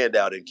didn't stand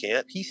out in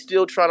camp. He's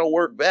still trying to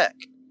work back.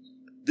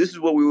 This is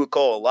what we would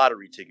call a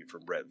lottery ticket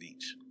from Brett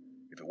Veach.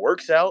 If it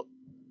works out,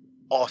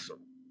 awesome.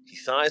 He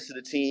signs to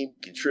the team,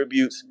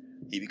 contributes.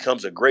 He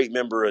becomes a great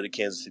member of the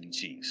Kansas City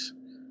Chiefs.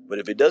 But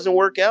if it doesn't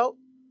work out,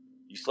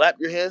 you slap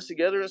your hands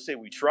together and say,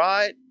 we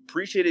tried.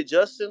 Appreciate it,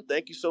 Justyn.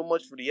 Thank you so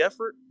much for the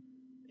effort.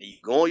 And you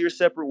go on your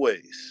separate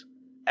ways.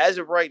 As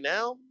of right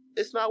now,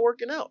 it's not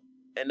working out.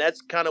 And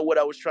that's kind of what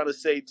I was trying to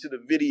say to the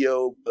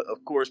video. But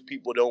of course,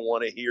 people don't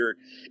want to hear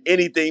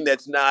anything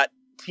that's not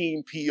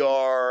team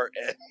PR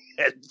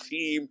and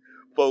team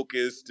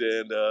focused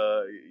and,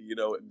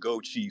 go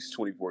Chiefs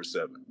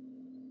 24/7.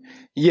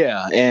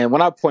 Yeah, and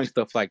when I point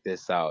stuff like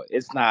this out,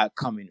 it's not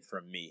coming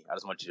from me. I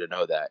just want you to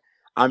know that.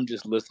 I'm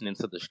just listening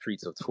to the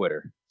streets of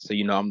Twitter. So,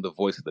 I'm the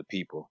voice of the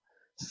people.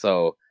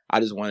 So I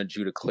just wanted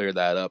you to clear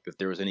that up if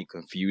there was any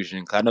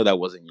confusion. 'Cause I know that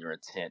wasn't your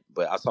intent,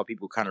 but I saw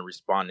people kind of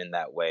respond in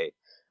that way.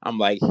 I'm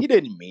like, he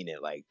didn't mean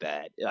it like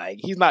that. Like,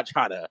 he's not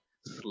trying to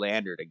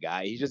slander the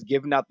guy. He's just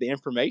giving out the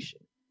information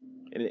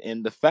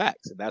and the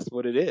facts. And that's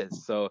what it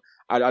is. So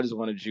I just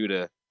wanted you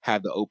to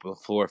have the open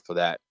floor for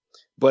that.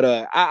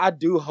 But I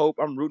do hope,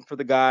 I'm rooting for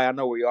the guy. I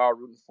know we are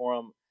rooting for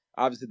him.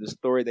 Obviously, the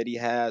story that he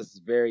has is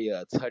very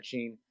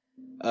touching.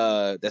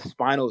 The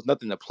spinal is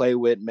nothing to play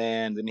with,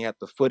 man. Then he had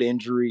the foot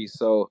injury.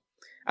 So,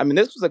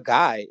 this was a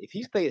guy, if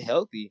he stayed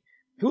healthy,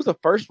 he was a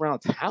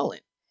first-round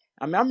talent.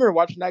 I remember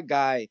watching that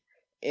guy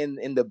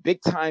in the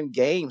big-time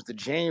games, the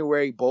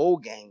January bowl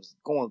games,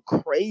 going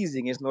crazy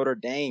against Notre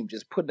Dame,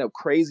 just putting up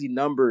crazy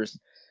numbers,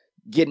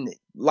 getting a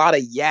lot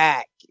of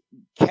yak,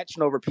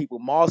 catching over people,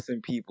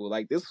 mossing people.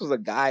 Like, this was a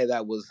guy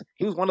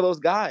he was one of those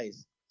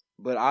guys.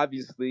 But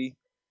obviously,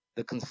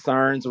 the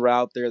concerns were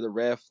out there, the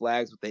red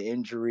flags with the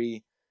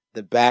injury,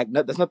 the back,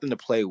 that's nothing to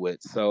play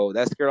with. So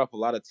that scared off a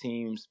lot of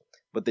teams.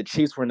 But the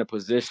Chiefs were in a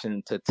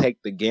position to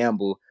take the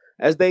gamble,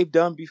 as they've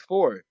done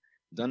before.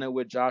 Done it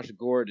with Josh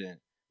Gordon.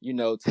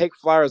 Take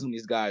flyers on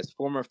these guys,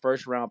 former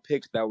first-round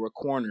picks that were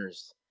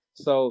corners.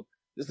 So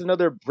this is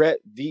another Brett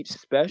Veach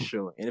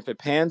special. And if it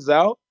pans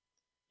out,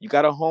 you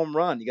got a home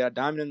run. You got a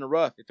diamond in the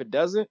rough. If it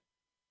doesn't,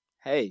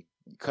 hey,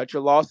 cut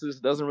your losses.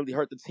 It doesn't really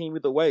hurt the team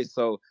either way.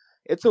 So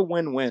it's a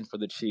win-win for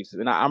the Chiefs.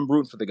 And I'm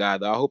rooting for the guy,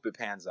 though. I hope it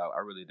pans out.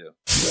 I really do.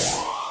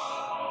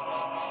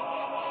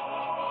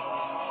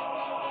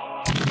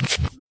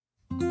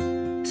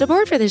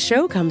 Support for this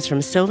show comes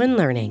from Sylvan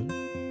Learning.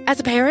 As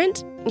a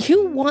parent,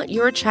 you want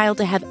your child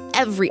to have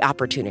every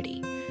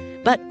opportunity.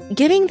 But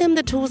giving them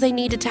the tools they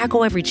need to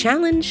tackle every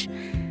challenge,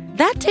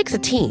 that takes a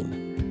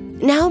team.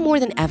 Now more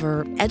than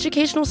ever,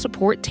 educational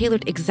support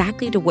tailored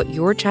exactly to what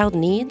your child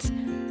needs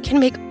can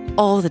make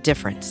all the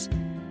difference.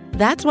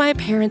 That's why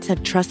parents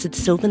have trusted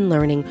Sylvan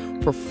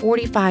Learning for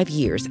 45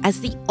 years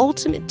as the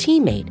ultimate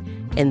teammate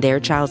in their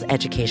child's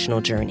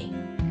educational journey,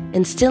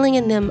 instilling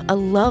in them a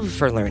love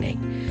for learning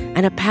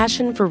and a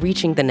passion for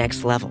reaching the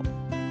next level.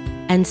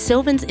 And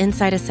Sylvan's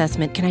Insight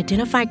Assessment can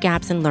identify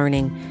gaps in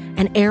learning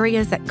and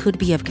areas that could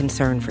be of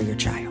concern for your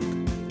child.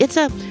 It's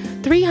a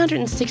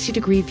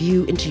 360-degree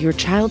view into your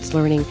child's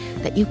learning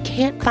that you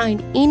can't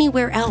find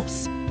anywhere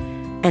else,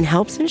 and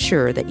helps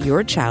ensure that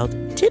your child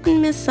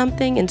didn't miss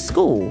something in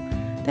school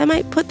that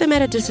might put them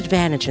at a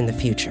disadvantage in the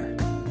future.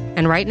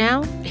 And right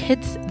now,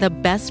 it's the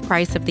best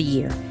price of the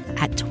year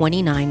at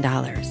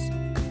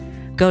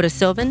 $29. Go to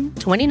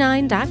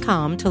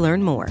sylvan29.com to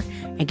learn more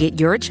and get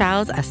your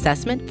child's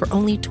assessment for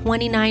only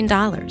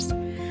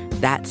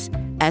 $29. That's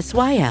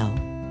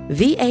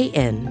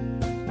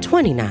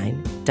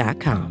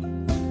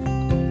SYLVAN29.com.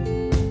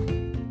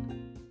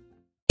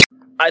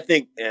 I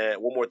think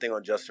one more thing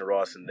on Justyn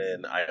Ross, and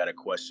then I got a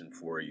question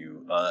for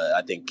you.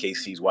 I think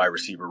KC's wide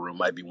receiver room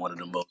might be one of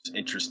the most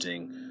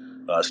interesting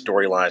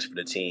storylines for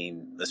the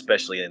team,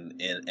 especially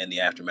in the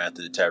aftermath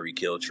of the Tyreek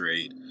Hill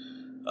trade.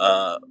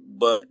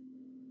 But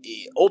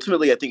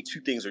ultimately, I think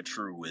two things are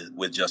true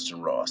with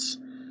Justyn Ross.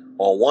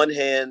 On one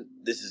hand,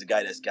 this is a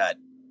guy that's got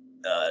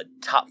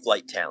top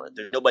flight talent.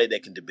 There's nobody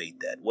that can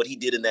debate that. What he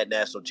did in that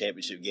national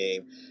championship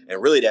game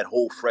and really that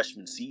whole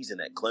freshman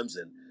season at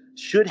Clemson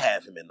should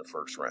have him in the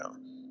first round.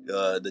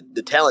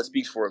 The talent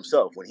speaks for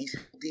himself. When he's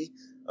healthy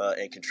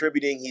and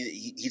contributing,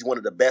 he's one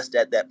of the best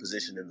at that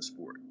position in the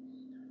sport.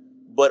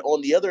 But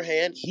on the other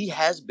hand, he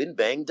has been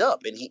banged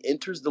up, and he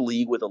enters the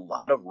league with a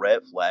lot of red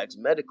flags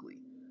medically.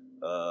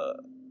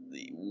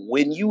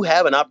 When you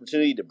have an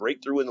opportunity to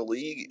break through in the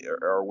league,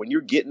 or when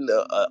you're getting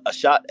a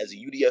shot as a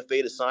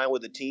UDFA to sign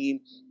with a team,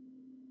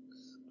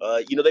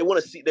 they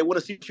want to see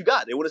what you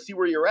got. They want to see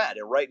where you're at.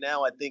 And right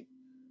now, I think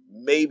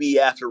maybe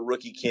after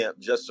rookie camp,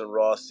 Justyn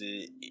Ross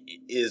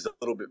is a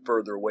little bit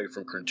further away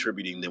from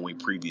contributing than we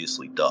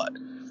previously thought.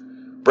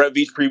 Brett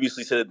Veach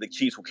previously said that the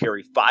Chiefs will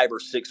carry 5 or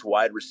 6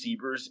 wide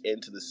receivers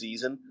into the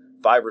season.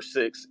 5 or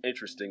 6.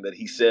 Interesting that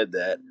he said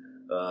that.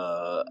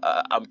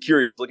 I'm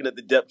curious, looking at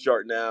the depth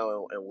chart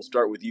now, and we'll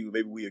start with you.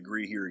 Maybe we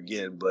agree here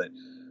again, but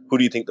who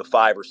do you think the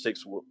 5 or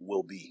 6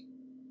 will be?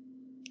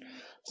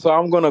 So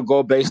I'm going to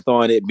go based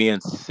on it being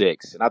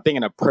 6. And I think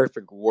in a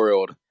perfect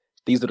world,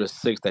 these are the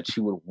 6 that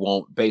you would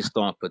want based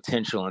on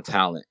potential and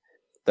talent.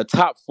 The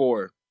top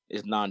 4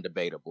 is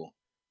non-debatable.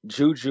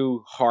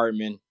 Juju,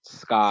 Hardman,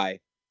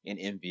 Sky, and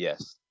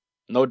MVS.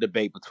 No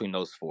debate between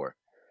those 4.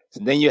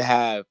 So then you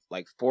have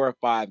like 4 or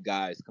 5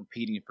 guys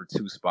competing for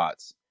 2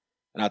 spots.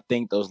 And I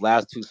think those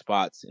last 2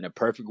 spots in a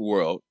perfect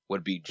world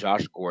would be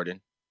Josh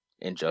Gordon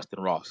and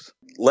Justyn Ross.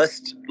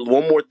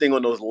 One more thing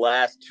on those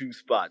last 2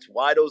 spots.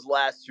 Why those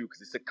last 2?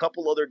 Because it's a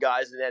couple other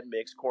guys in that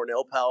mix.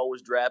 Cornell Powell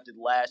was drafted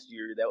last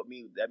year.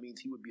 That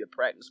means he would be a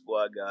practice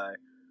squad guy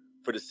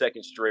for the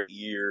second straight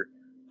year.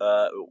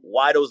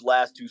 Why those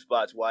last 2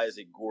 spots? Why is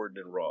it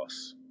Gordon and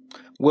Ross?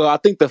 Well, I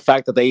think the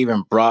fact that they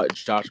even brought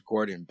Josh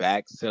Gordon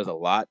back says a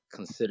lot,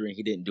 considering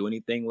he didn't do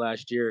anything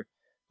last year.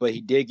 But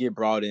he did get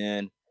brought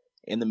in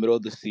the middle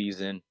of the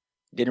season.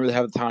 Didn't really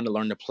have the time to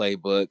learn the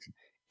playbook.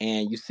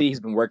 And you see he's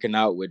been working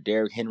out with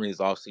Derrick Henry this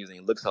offseason. He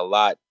looks a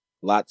lot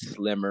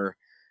slimmer.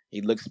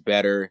 He looks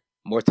better.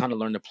 More time to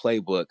learn the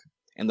playbook.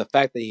 And the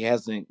fact that he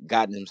hasn't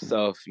gotten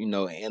himself, in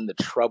the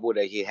trouble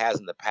that he has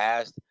in the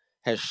past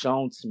has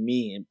shown to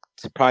me, and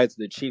probably to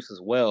the Chiefs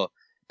as well,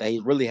 that he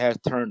really has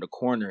turned the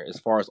corner as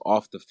far as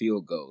off the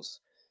field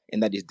goes,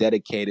 and that he's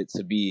dedicated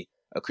to be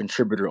a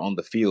contributor on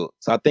the field.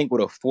 So I think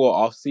with a full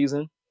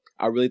offseason,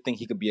 I really think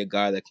he could be a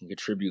guy that can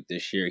contribute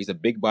this year. He's a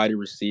big body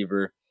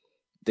receiver.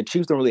 The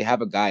Chiefs don't really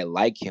have a guy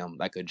like him,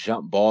 like a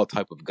jump ball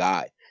type of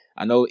guy.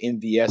 I know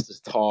MVS is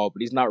tall,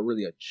 but he's not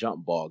really a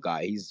jump ball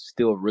guy. He's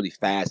still really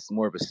fast,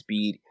 more of a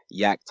speed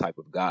yak type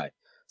of guy.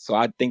 So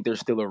I think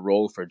there's still a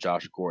role for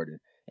Josh Gordon.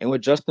 And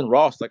with Justyn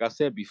Ross, like I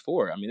said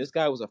before, this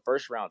guy was a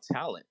first-round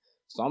talent.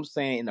 So I'm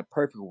saying in the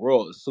perfect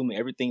world, assuming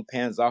everything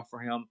pans out for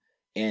him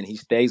and he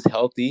stays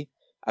healthy,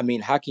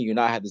 how can you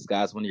not have this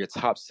guy as one of your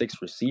top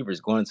 6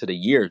 receivers going into the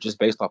year just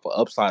based off of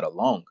upside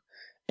alone?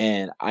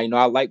 And I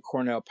like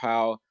Cornell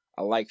Powell.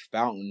 I like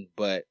Fountain.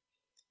 But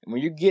when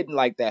you're getting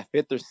like that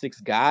 5th or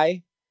 6th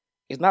guy,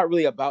 it's not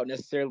really about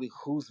necessarily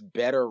who's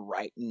better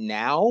right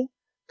now,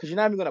 because you're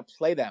not even going to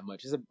play that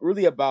much. It's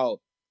really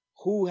about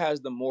who has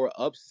the more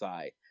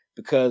upside,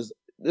 because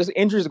this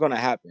injury is going to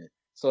happen.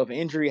 So if an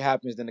injury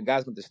happens, then the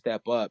guy's going to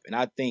step up. And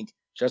I think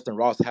Justyn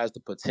Ross has the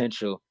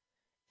potential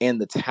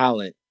and the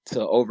talent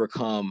to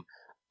overcome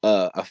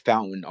a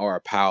Fountain or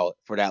a Powell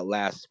for that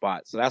last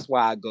spot. So that's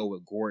why I go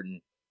with Gordon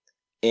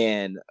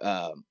and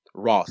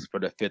Ross for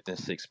the 5th and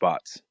 6th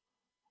spots.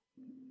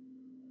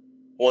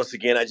 Once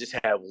again, I just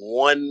have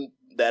one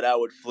that I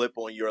would flip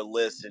on your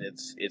list, and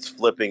it's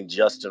flipping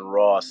Justyn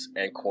Ross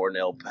and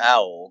Cornell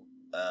Powell.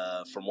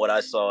 From what I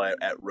saw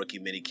at rookie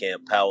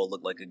minicamp, Powell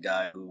looked like a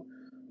guy who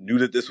knew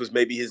that this was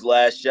maybe his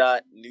last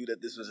shot, knew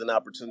that this was an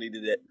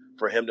opportunity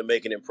for him to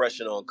make an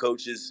impression on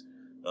coaches.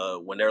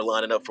 When they're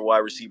lining up for wide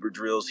receiver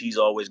drills, he's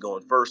always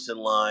going first in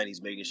line.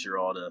 He's making sure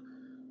all the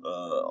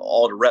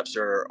reps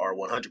are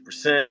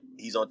 100%.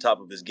 He's on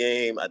top of his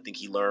game. I think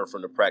he learned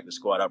from the practice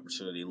squad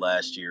opportunity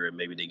last year, and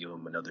maybe they give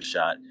him another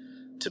shot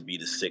to be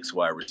the 6th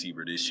wide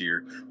receiver this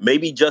year.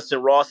 Maybe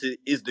Justyn Ross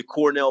is the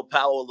Cornell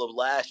Powell of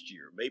last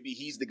year. Maybe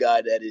he's the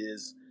guy that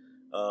is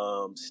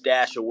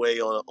stashed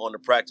away on the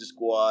practice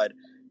squad,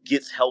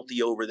 gets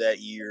healthy over that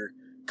year,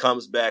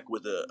 comes back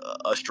with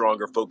a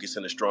stronger focus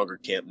and a stronger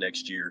camp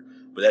next year.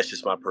 But that's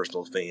just my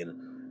personal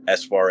opinion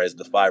as far as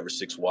the 5 or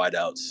 6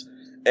 wideouts.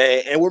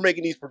 And we're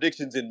making these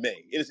predictions in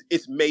May.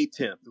 It's May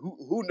 10th.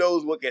 Who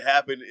knows what could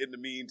happen in the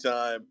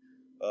meantime?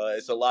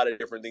 It's a lot of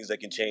different things that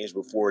can change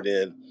before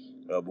then,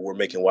 but we're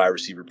making wide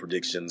receiver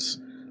predictions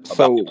about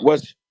So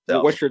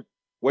himself.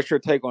 what's your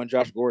take on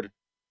Josh Gordon?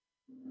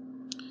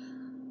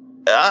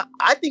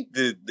 I think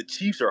the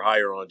Chiefs are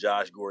higher on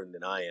Josh Gordon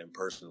than I am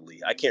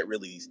personally. I can't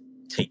really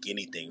take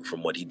anything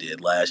from what he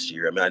did last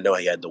year. I mean, I know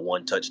he had the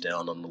one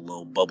touchdown on the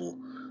little bubble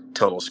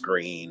tunnel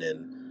screen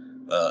and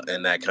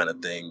that kind of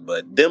thing,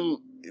 but them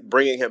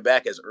bringing him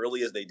back as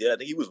early as they did, I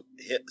think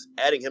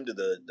adding him to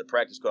the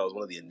practice squad was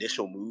one of the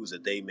initial moves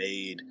that they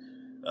made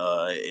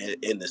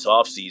in this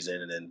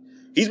offseason. And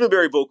he's been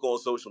very vocal on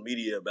social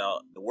media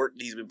about the work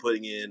that he's been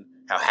putting in,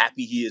 how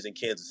happy he is in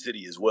Kansas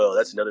City as well.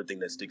 That's another thing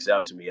that sticks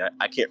out to me.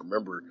 I can't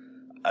remember.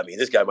 I mean,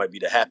 this guy might be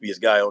the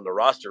happiest guy on the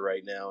roster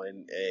right now,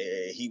 and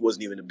he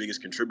wasn't even the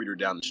biggest contributor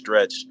down the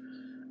stretch.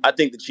 I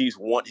think the Chiefs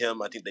want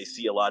him. I think they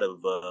see a lot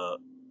of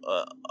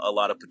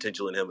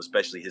potential in him,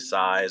 especially his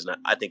size, and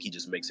I think he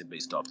just makes it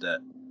based off that.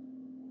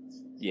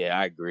 Yeah,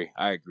 I agree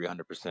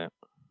 100%.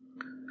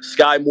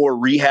 Sky Moore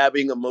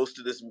rehabbing most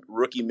of this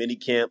rookie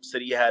minicamp.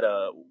 Said he had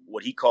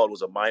what he called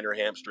was a minor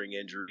hamstring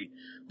injury,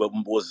 but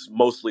was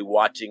mostly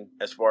watching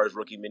as far as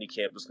rookie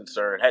minicamp was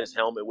concerned. Had his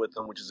helmet with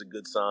him, which is a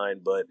good sign,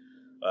 but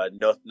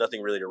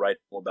nothing really to write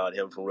about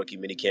him from rookie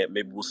minicamp.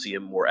 Maybe we'll see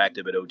him more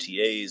active at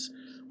OTAs.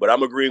 But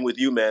I'm agreeing with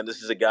you, man.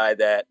 This is a guy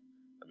that,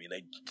 I mean,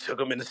 they took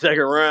him in the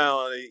second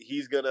round.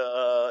 He's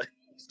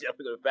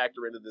definitely gonna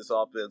factor into this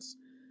offense.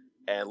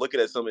 And looking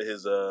at some of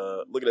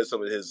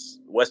his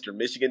Western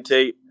Michigan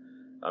tape,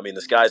 I mean,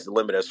 the sky's the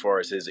limit as far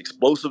as his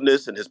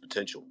explosiveness and his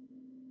potential.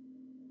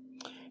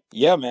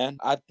 Yeah, man.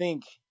 I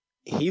think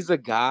he's a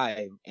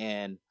guy,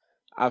 and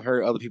I've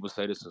heard other people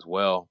say this as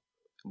well,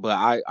 but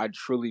I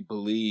truly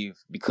believe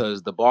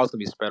because the ball's going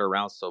to be spread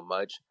around so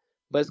much,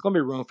 but it's going to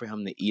be room for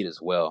him to eat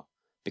as well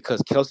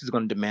because Kelsey's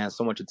going to demand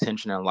so much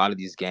attention in a lot of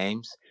these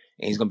games,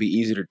 and he's going to be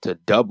easier to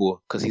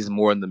double because he's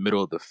more in the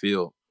middle of the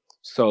field.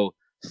 So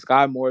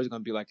Sky Moore is going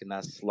to be like in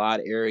that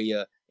slot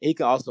area. He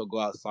can also go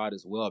outside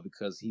as well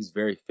because he's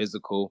very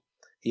physical.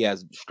 He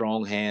has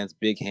strong hands,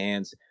 big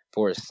hands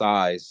for his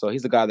size. So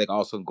he's a guy that can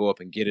also go up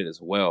and get it as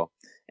well.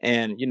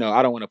 And,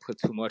 I don't want to put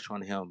too much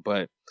on him,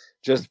 but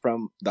just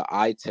from the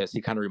eye test,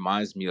 he kind of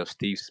reminds me of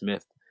Steve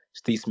Smith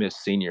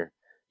Sr.,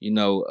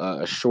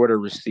 a shorter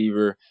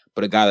receiver,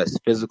 but a guy that's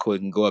physical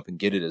and can go up and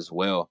get it as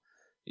well.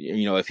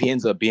 If he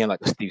ends up being like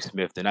a Steve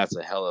Smith, then that's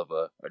a hell of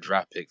a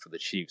draft pick for the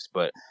Chiefs.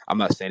 But I'm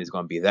not saying he's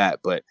going to be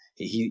that, but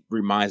he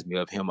reminds me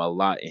of him a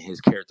lot in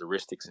his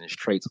characteristics and his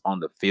traits on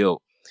the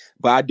field.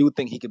 But I do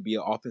think he could be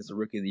an offensive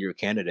rookie of the year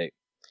candidate.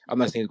 I'm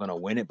not saying he's going to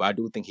win it, but I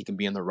do think he can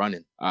be in the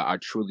running. I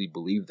truly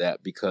believe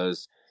that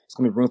because it's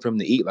going to be room for him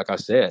to eat, like I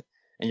said.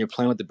 And you're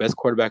playing with the best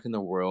quarterback in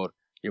the world.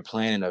 You're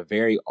playing in a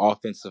very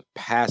offensive,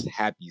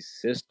 pass-happy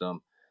system.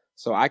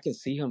 So I can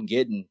see him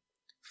getting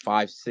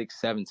 5,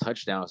 6, 7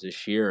 touchdowns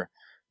this year.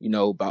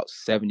 About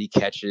 70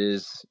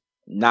 catches,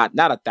 not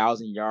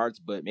 1,000 yards,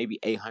 but maybe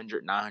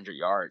 800, 900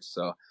 yards.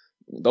 So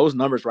those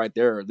numbers right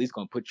there are at least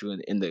going to put you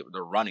in the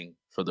running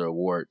for the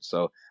award.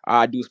 So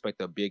I do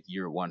expect a big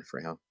year one for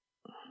him.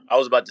 I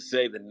was about to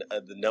say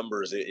the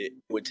numbers. It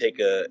would take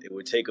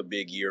a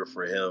big year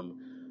for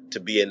him to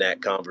be in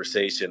that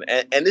conversation.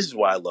 And this is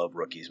why I love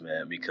rookies,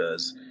 man,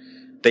 because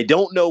they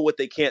don't know what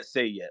they can't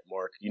say yet,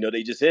 Mark.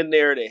 They just in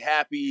there, they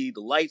happy,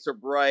 the lights are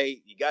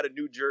bright, you got a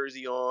new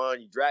jersey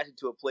on, you drafted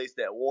to a place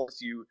that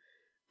wants you.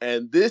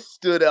 And this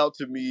stood out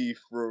to me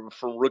from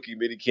rookie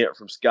minicamp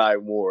from Sky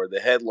Moore. The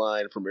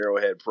headline from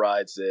Arrowhead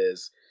Pride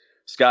says,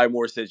 Sky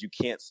Moore says you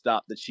can't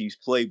stop the Chiefs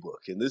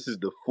playbook. And this is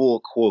the full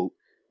quote.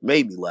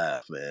 Made me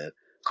laugh, man.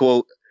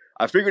 Quote,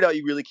 I figured out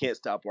you really can't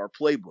stop our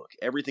playbook.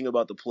 Everything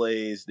about the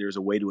plays, there's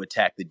a way to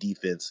attack the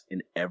defense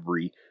in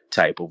every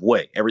type of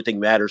way. Everything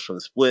matters from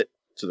the split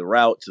to the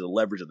route to the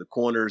leverage of the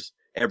corners,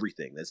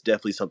 everything. That's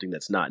definitely something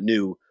that's not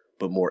new,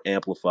 but more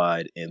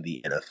amplified in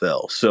the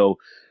NFL. So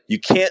you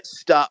can't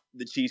stop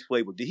the Chiefs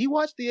playbook. Did he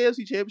watch the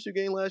AFC Championship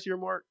game last year,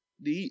 Mark?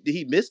 Did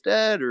he miss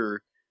that,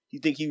 or you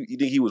think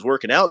he was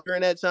working out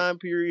during that time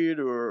period,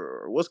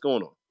 or what's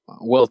going on?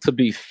 Well, to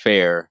be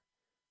fair,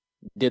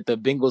 did the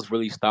Bengals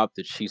really stop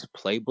the Chiefs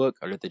playbook,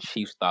 or did the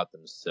Chiefs stop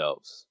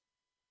themselves?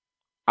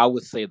 I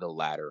would say the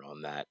latter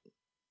on that.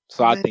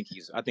 So man, I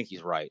think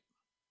he's right.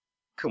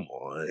 Come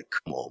on,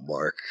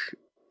 Mark.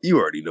 You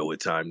already know what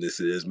time this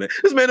is, man.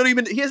 This man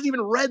he hasn't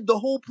even read the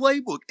whole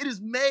playbook. It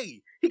is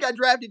May. He got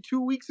drafted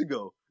 2 weeks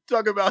ago.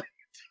 Talk about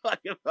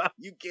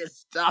you can't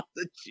stop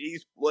the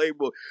Chiefs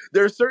playbook.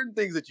 There are certain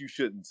things that you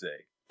shouldn't say.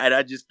 And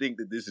I just think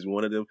that this is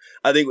one of them.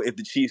 I think if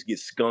the Chiefs get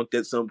skunked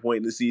at some point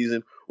in the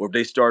season, or if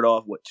they start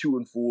off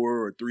 2-4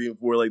 or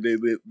 3-4 like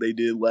they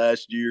did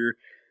last year,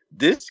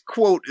 this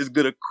quote is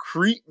gonna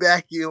creep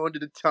back in onto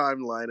the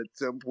timeline at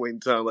some point in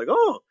time. Like,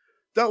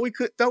 thought we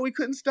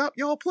couldn't stop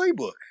y'all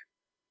playbook.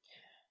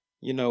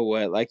 You know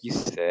what? Like you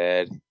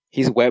said,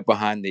 he's wet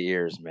behind the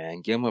ears,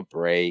 man. Give him a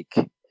break.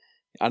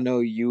 I know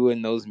you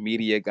and those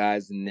media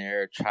guys in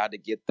there tried to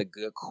get the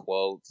good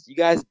quotes. You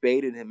guys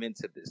baited him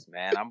into this,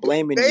 man. I'm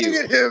blaming you.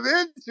 Baited him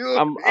into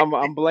it.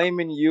 I'm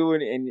blaming you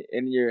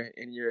and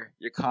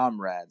your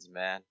comrades,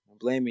 man. I'm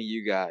blaming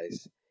you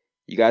guys.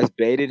 You guys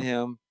baited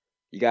him.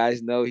 You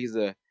guys know he's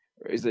a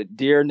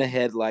deer in the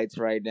headlights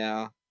right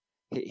now.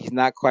 He's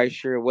not quite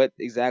sure what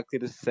exactly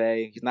to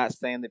say. He's not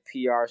saying the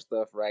PR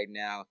stuff right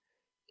now.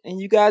 And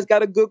you guys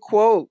got a good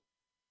quote.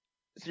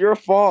 It's your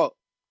fault.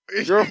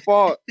 It's your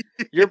fault.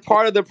 You're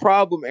part of the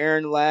problem,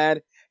 Aaron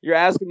Ladd. You're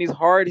asking these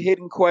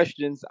hard-hitting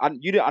questions. I know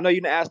you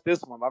didn't ask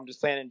this one. I'm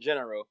just saying in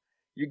general.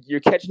 You're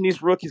catching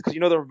these rookies because you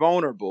know they're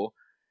vulnerable,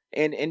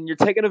 and you're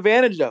taking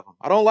advantage of them.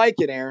 I don't like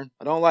it, Aaron.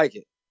 I don't like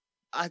it.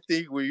 I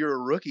think when you're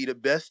a rookie, the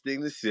best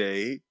thing to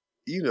say,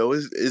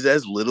 is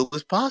as little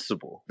as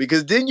possible,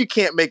 because then you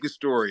can't make a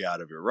story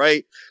out of it,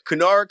 right?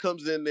 Kennard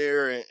comes in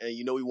there and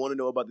we want to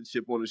know about the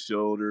chip on his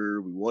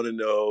shoulder. We want to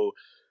know,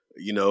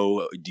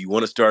 do you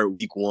want to start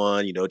week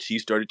one?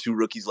 Chiefs started 2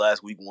 rookies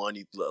last week one.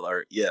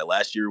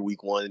 Last year,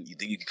 week one. You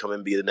think you could come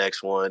and be the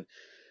next one?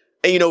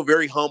 And,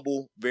 very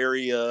humble,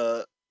 very,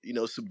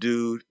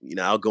 subdued,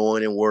 I'll go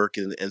in and work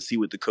and see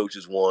what the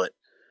coaches want.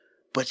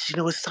 But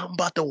it's something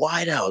about the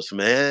wideouts,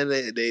 man.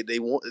 They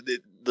want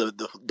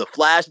the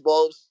flash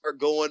bulbs are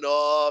going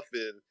off,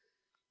 and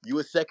you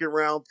a second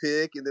round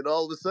pick, and then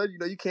all of a sudden,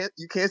 you can't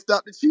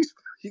stop the Chiefs.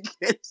 You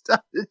can't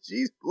stop the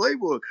Chiefs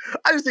playbook.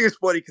 I just think it's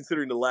funny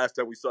considering the last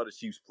time we saw the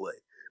Chiefs play,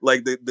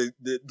 like the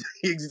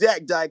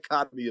exact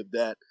dichotomy of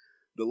that.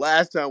 The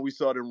last time we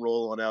saw them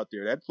roll on out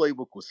there, that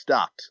playbook was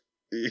stopped.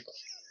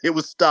 It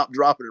was stopped,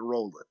 dropping, and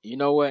rolling. You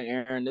know what,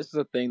 Aaron? This is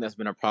a thing that's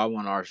been a problem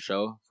on our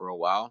show for a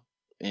while.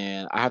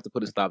 And I have to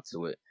put a stop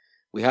to it.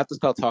 We have to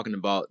start talking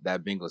about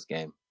that Bengals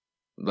game.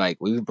 Like,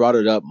 we've brought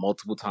it up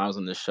multiple times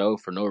on the show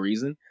for no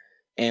reason,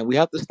 and we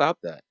have to stop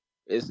that.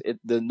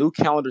 The new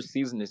calendar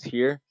season is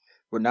here.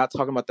 We're not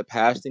talking about the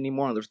past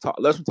anymore.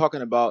 Unless we're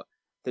talking about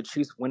the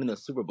Chiefs winning the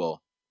Super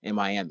Bowl in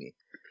Miami.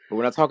 But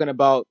we're not talking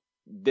about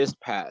this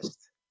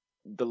past,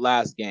 the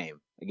last game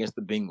against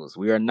the Bengals.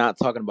 We are not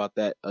talking about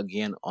that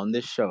again on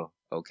this show,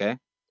 okay?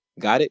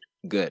 Got it?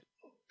 Good.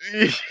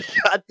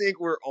 I think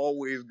we're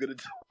always going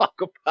to talk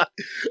about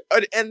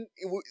it. And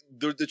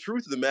the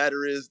truth of the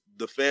matter is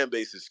the fan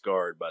base is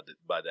scarred by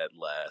that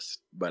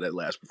last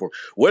performance.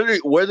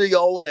 Whether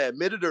y'all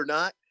admit it or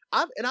not,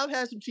 I've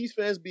had some Chiefs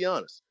fans be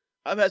honest.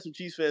 I've had some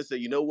Chiefs fans say,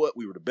 you know what,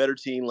 we were the better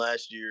team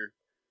last year,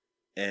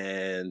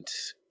 and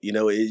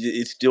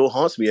it still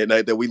haunts me at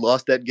night that we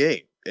lost that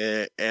game.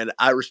 And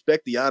I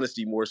respect the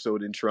honesty more so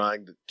than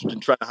trying to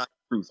hide the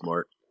truth,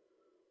 Mark.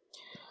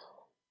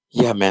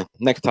 Yeah, man.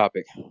 Next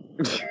topic.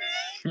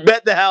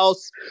 Bet the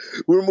house.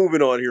 We're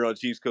moving on here on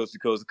Chiefs Coast to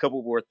Coast. A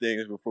couple more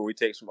things before we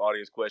take some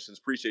audience questions.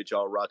 Appreciate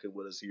y'all rocking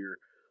with us here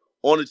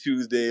on a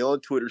Tuesday on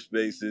Twitter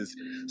Spaces.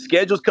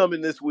 Schedule's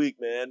coming this week,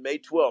 man. May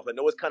 12th. I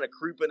know it's kind of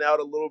creeping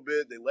out a little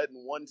bit. They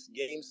letting one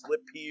game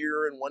slip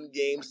here and one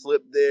game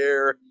slip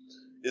there.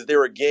 Is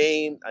there a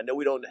game? I know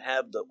we don't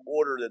have the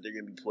order that they're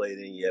going to be played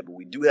in yet, but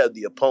we do have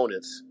the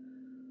opponents.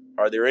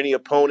 Are there any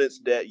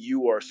opponents that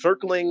you are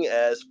circling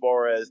as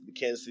far as the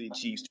Kansas City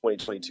Chiefs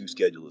 2022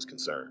 schedule is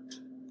concerned?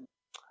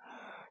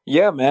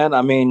 Yeah, man.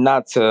 I mean,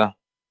 I'm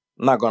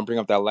not going to bring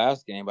up that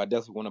last game, but I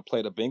definitely want to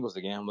play the Bengals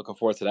again. I'm looking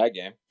forward to that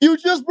game. You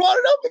just brought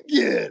it up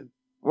again.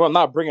 Well, I'm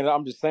not bringing it up.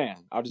 I'm just saying.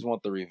 I just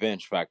want the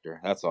revenge factor.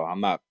 That's all.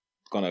 I'm not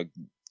going to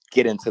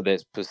get into the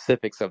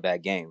specifics of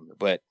that game,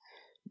 but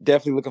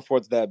definitely looking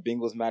forward to that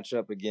Bengals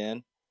matchup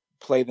again.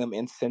 Play them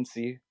in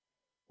Cincy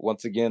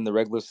once again the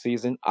regular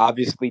season.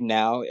 Obviously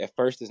now, at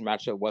first, this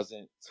matchup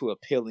wasn't too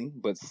appealing,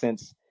 but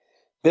since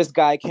this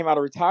guy came out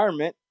of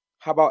retirement,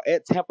 how about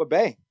at Tampa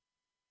Bay?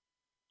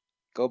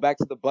 Go back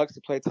to the Bucs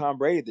to play Tom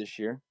Brady this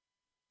year.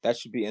 That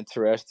should be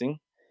interesting.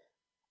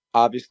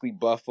 Obviously,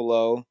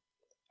 Buffalo.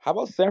 How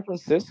about San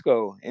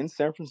Francisco? In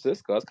San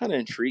Francisco, that's kind of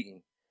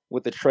intriguing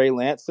with the Trey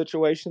Lance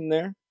situation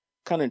there.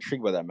 Kind of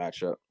intrigued by that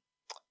matchup.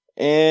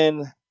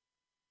 And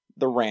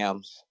the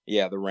Rams.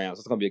 Yeah, the Rams.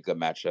 It's going to be a good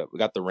matchup. We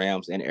got the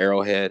Rams and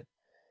Arrowhead.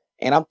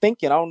 And I'm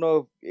thinking, I don't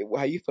know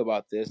how you feel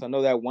about this. I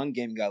know that one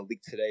game got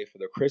leaked today for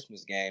the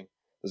Christmas game.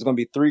 There's going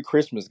to be 3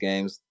 Christmas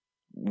games.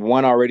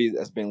 One already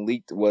that's been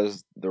leaked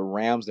was the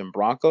Rams and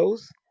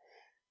Broncos.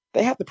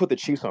 They have to put the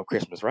Chiefs on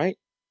Christmas, right?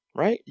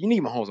 Right? You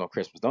need Mahomes on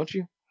Christmas, don't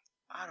you?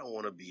 I don't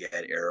want to be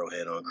at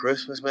Arrowhead on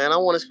Christmas, man. I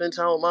want to spend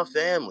time with my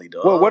family,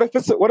 dog. Well, what if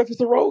it's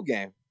a road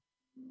game?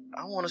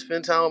 I want to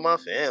spend time with my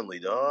family,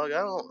 dog. I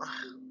don't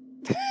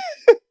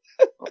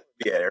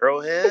be at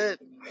Arrowhead.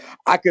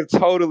 I could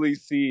totally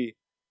see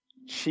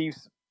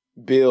Chiefs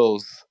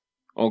Bills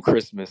on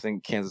Christmas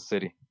in Kansas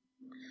City.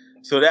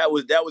 So that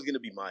was going to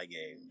be my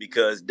game,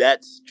 because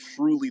that's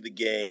truly the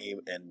game,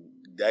 and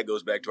that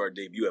goes back to our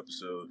debut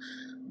episode.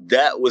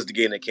 That was the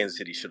game that Kansas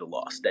City should have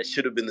lost. That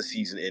should have been the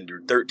season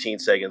ender. 13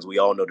 seconds. We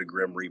all know the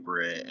Grim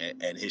Reaper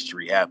and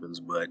history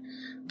happens, but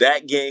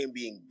that game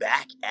being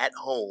back at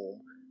home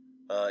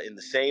in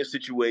the same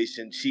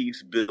situation,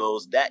 Chiefs,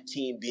 Bills, that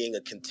team being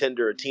a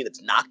contender, a team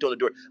that's knocked on the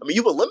door. I mean,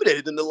 you've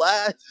eliminated them the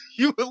last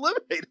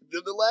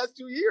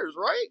 2 years,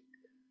 right?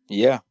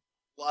 Yeah.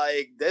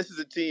 Like, this is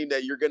a team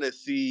that you're going to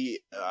see.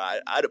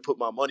 I'd have put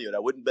my money on. I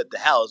wouldn't bet the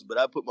house, but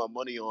I put my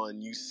money on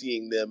you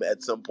seeing them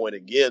at some point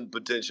again,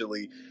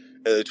 potentially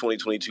the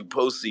 2022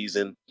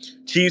 postseason.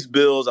 Chiefs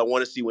Bills, I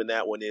want to see when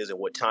that one is and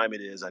what time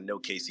it is. I know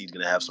KC's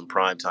going to have some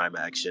primetime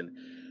action.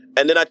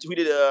 And then I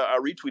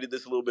retweeted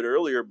this a little bit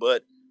earlier,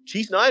 but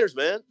Chiefs Niners,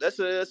 man, that's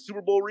a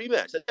Super Bowl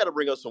rematch. That's got to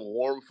bring us some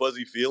warm,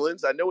 fuzzy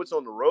feelings. I know it's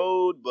on the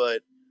road,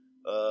 but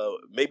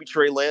maybe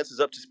Trey Lance is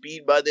up to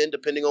speed by then,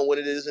 depending on when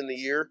it is in the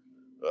year.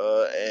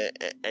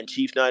 And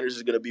Chiefs Niners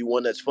is going to be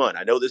one that's fun.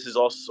 I know this is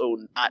also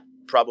not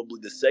probably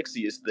the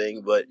sexiest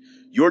thing, but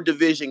your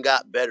division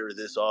got better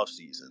this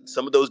offseason.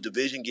 Some of those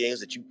division games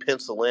that you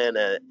pencil in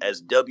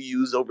as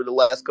W's over the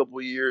last couple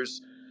of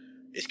years,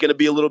 it's going to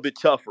be a little bit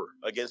tougher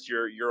against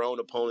your own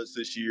opponents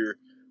this year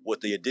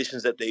with the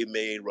additions that they've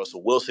made.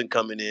 Russell Wilson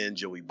coming in,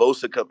 Joey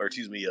Bosa,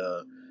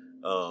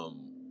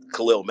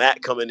 Khalil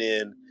Mack coming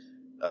in,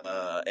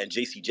 and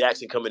J.C.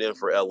 Jackson coming in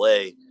for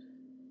L.A.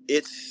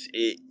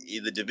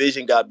 The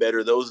division got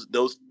better. Those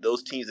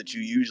teams that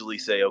you usually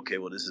say, okay,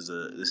 well, this is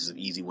an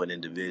easy win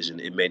in division.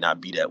 It may not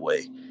be that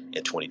way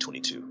in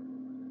 2022.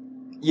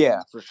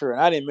 Yeah, for sure.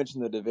 And I didn't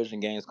mention the division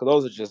games because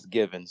those are just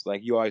givens.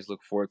 Like, you always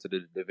look forward to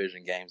the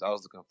division games. I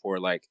was looking for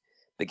like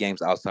the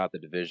games outside the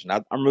division.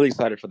 I'm really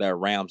excited for that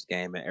Rams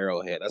game at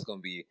Arrowhead. That's going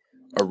to be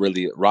a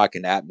really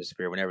rocking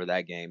atmosphere whenever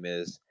that game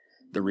is.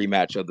 The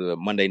rematch of the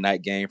Monday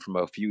night game from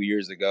a few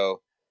years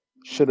ago.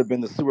 Should have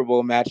been the Super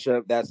Bowl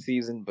matchup that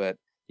season, but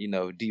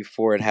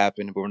D4 had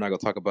happened. But we're not going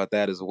to talk about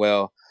that as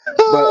well.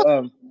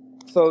 But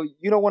so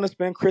you don't want to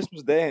spend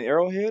Christmas Day in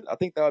Arrowhead? I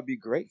think that would be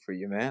great for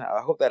you, man.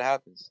 I hope that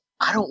happens.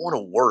 I don't want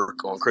to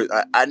work on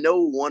Christmas. I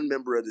know one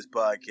member of this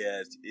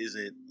podcast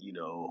isn't, they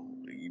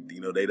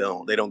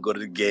don't go to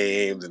the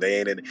games and they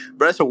ain't in it.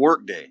 But it's a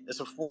work day. It's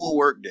a full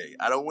work day.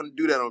 I don't want to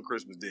do that on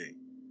Christmas Day.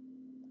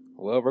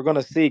 Well, we're going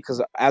to see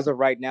because as of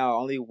right now,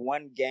 only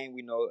one game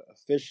we know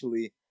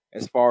officially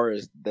as far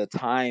as the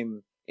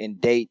time and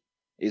date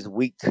is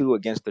week 2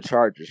 against the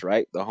Chargers,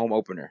 right? The home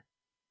opener.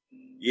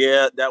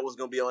 Yeah, that was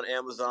going to be on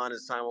Amazon and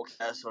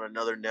simulcast on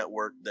another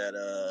network that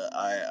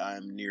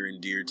I'm near and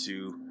dear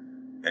to.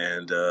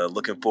 And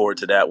looking forward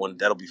to that one.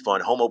 That'll be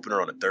fun. Home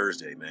opener on a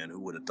Thursday, man.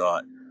 Who would have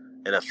thought?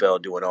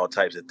 NFL doing all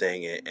types of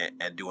things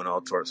and doing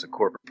all sorts of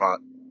corporate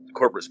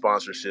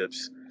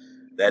sponsorships.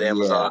 That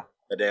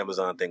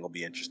Amazon thing will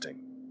be interesting.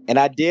 And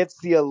I did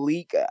see a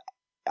leak.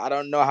 I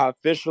don't know how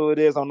official it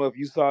is. I don't know if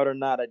you saw it or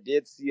not. I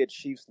did see a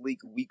Chiefs leak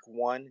week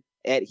 1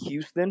 at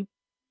Houston.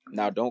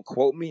 Now, don't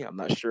quote me. I'm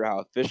not sure how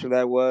official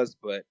that was,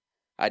 but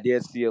I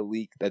did see a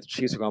leak that the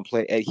Chiefs are going to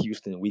play at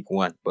Houston week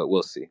 1, but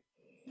we'll see.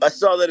 I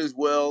saw that as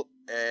well,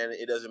 and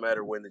it doesn't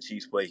matter when the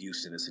Chiefs play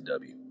Houston, it's a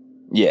W.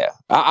 Yeah,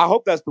 I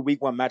hope that's the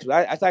week 1 matchup.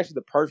 That's actually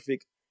the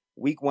perfect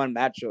week 1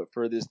 matchup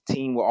for this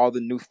team with all the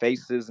new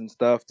faces and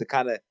stuff to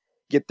kind of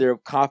get their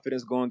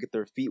confidence going, get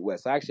their feet wet.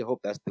 So I actually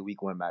hope that's the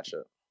week 1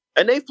 matchup.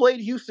 And they've played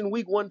Houston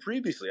week 1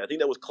 previously. I think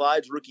that was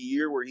Clyde's rookie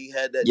year where he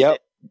had that. Yep,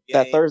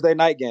 that Thursday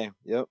night game.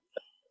 Yep.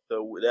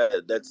 So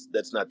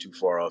that's not too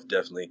far off,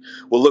 definitely.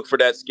 We'll look for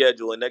that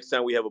schedule, and next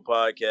time we have a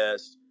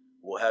podcast,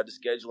 we'll have the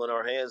schedule in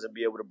our hands and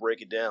be able to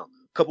break it down.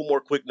 A couple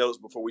more quick notes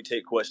before we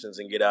take questions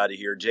and get out of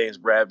here. James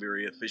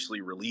Bradberry officially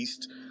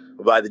released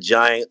by the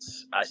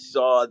Giants. I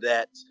saw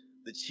that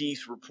the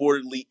Chiefs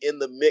reportedly in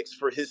the mix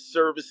for his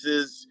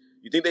services.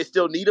 You think they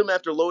still need him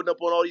after loading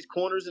up on all these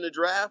corners in the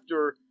draft,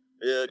 or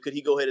could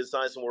he go ahead and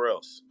sign somewhere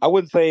else? I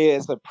wouldn't say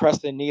it's a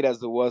pressing need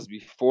as it was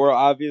before,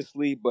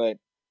 obviously, but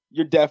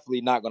you're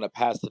definitely not going to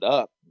pass it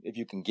up if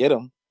you can get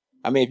him.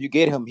 I mean, if you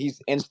get him, he's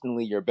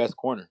instantly your best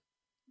corner.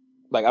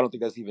 Like, I don't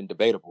think that's even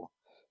debatable.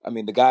 I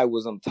mean, the guy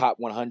was on top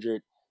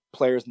 100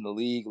 players in the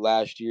league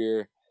last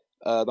year.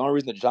 The only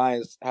reason the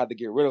Giants had to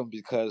get rid of him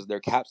because their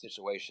cap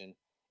situation,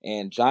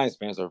 and Giants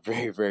fans are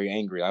very, very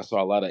angry. I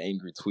saw a lot of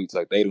angry tweets.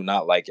 Like, they do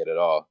not like it at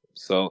all.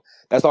 So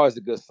that's always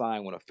a good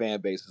sign when a fan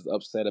base is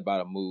upset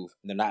about a move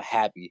and they're not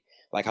happy,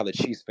 like how the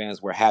Chiefs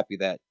fans were happy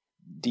that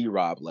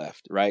D-Rob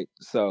left, right?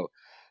 So,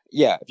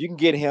 yeah, if you can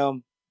get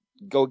him,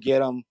 go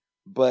get him.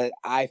 But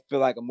I feel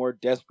like a more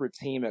desperate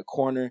team at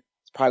corner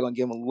is probably going to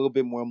give him a little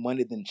bit more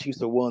money than the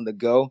Chiefs are willing to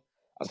go.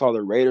 I saw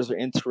the Raiders are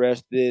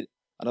interested.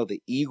 I know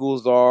the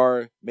Eagles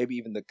are, maybe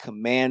even the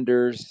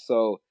Commanders.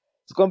 So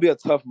it's going to be a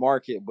tough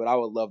market, but I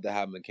would love to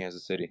have him in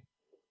Kansas City.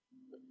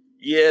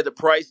 Yeah, the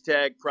price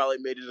tag probably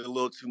made it a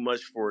little too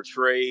much for a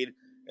trade.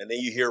 And then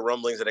you hear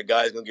rumblings that a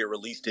guy's going to get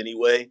released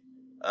anyway.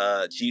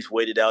 Chiefs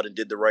waited out and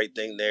did the right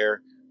thing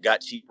there.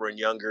 Got cheaper and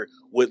younger.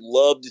 Would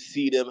love to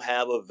see them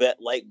have a vet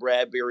like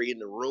Bradberry in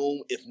the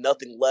room, if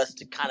nothing less,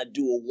 to kind of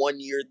do a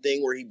one-year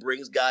thing where he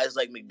brings guys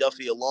like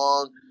McDuffie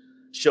along,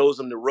 shows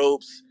them the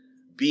ropes,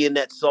 being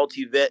that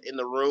salty vet in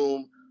the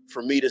room.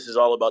 For me, this is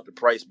all about the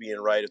price being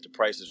right. If the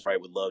price is right,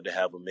 would love to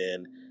have him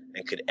in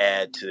and could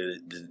add to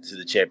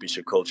the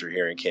championship culture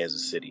here in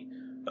Kansas City.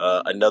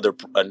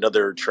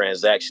 Another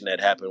transaction that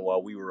happened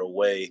while we were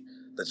away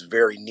that's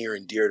very near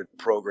and dear to the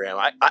program.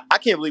 I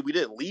can't believe we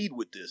didn't lead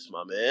with this,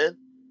 my man.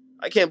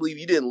 I can't believe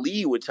you didn't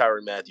lead with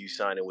Tyrann Mathieu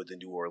signing with the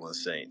New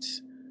Orleans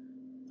Saints.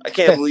 I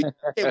can't believe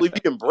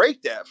you can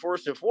break that.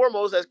 First and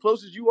foremost, as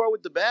close as you are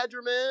with the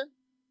Badger, man.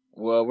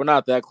 Well, we're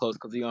not that close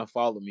because he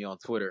unfollowed me on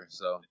Twitter,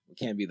 so we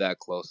can't be that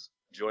close.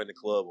 Join the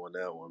club on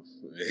that one.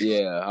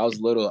 Yeah, I was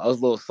a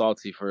little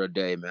salty for a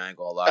day, man. I ain't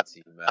gonna lie to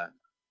you, man.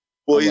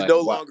 Well, I'm he's like,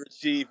 no what? longer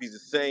Chief. He's a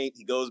Saint.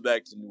 He goes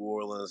back to New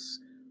Orleans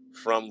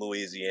from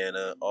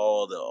Louisiana.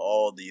 All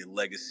the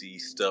legacy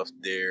stuff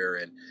there,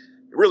 and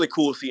really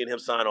cool seeing him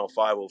sign on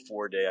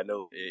 504 Day. I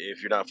know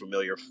if you're not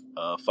familiar,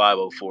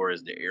 504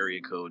 is the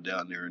area code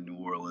down there in New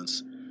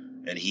Orleans,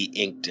 and he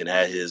inked and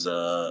had his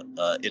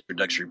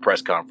introductory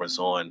press conference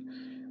on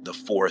the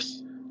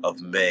 4th of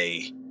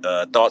May.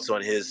 Thoughts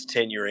on his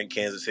tenure in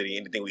Kansas City?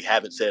 Anything we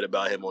haven't said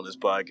about him on this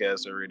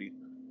podcast already?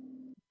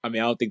 I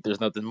mean, I don't think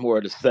there's nothing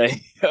more to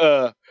say.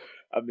 I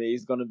mean,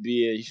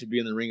 he should be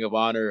in the Ring of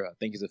Honor. I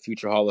think he's a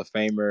future Hall of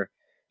Famer.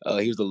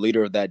 He was the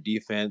leader of that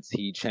defense.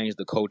 He changed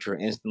the culture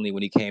instantly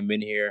when he came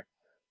in here.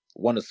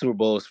 Won the Super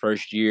Bowl his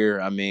first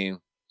year. I mean,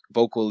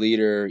 vocal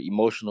leader,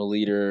 emotional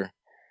leader.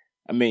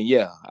 I mean,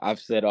 yeah, I've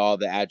said all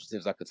the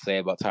adjectives I could say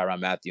about Tyrann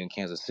Mathieu in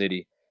Kansas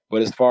City.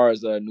 But as far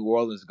as New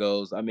Orleans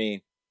goes, I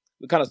mean,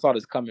 we kind of saw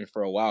this coming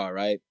for a while,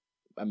 right?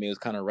 I mean, it was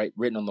kind of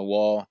written on the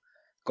wall.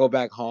 Go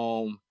back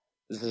home.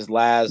 This is his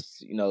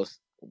last, if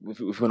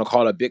you want to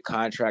call it a big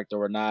contract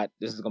or not,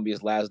 this is going to be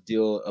his last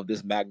deal of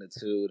this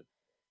magnitude.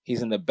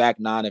 He's in the back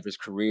nine of his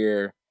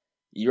career.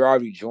 You're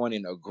already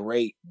joining a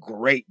great,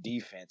 great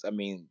defense. I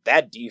mean,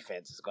 that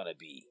defense is going to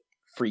be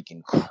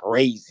freaking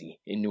crazy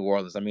in New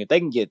Orleans. I mean, if they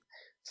can get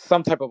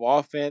some type of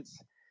offense,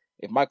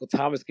 if Michael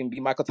Thomas can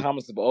be Michael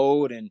Thomas of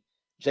old and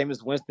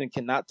Jameis Winston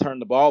cannot turn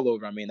the ball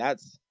over, I mean,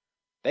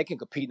 they can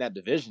compete in that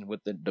division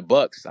with the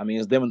Bucks. I mean,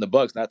 it's them and the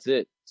Bucks. That's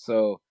it.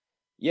 So,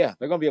 yeah,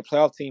 they're going to be a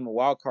playoff team, a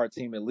wild card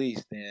team at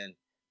least. And,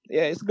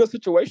 yeah, it's a good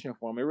situation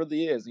for him. It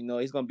really is.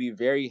 He's going to be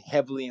very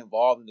heavily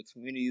involved in the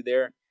community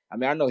there. I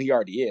mean, I know he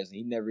already is.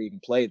 He never even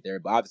played there,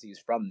 but obviously he's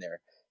from there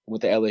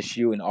with the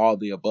LSU and all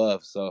the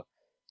above. So,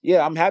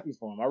 yeah, I'm happy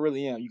for him. I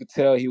really am. You could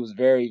tell he was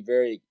very,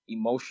 very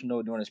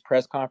emotional during his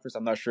press conference.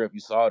 I'm not sure if you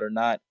saw it or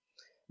not,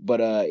 but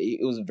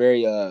it was a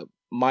very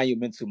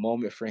monumental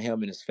moment for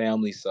him and his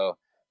family. So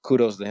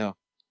kudos to him.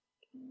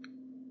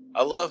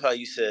 I love how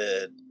you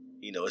said,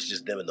 it's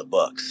just them and the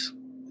Bucks.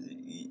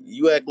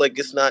 You act like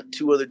it's not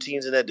two other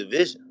teams in that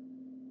division.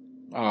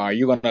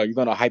 You're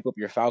gonna hype up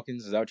your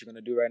Falcons? Is that what you're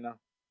gonna do right now?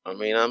 I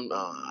mean, I'm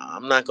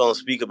not gonna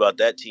speak about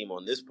that team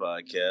on this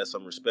podcast.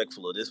 I'm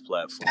respectful of this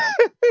platform.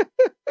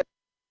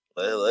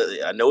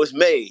 I know it's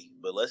May,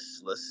 but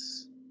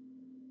let's.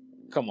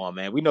 Come on,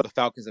 man. We know the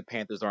Falcons and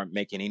Panthers aren't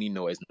making any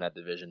noise in that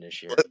division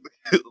this year.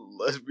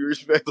 Let's be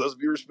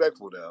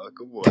respectful now.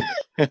 Come on.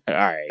 All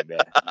right,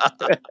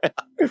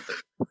 man.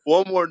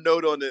 One more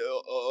note on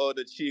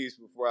the Chiefs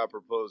before I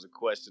propose a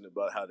question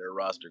about how their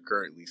roster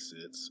currently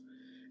sits.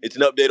 It's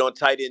an update on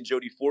tight end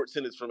Jody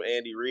Fortson. It's from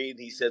Andy Reid.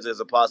 He says there's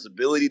a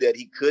possibility that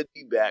he could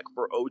be back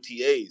for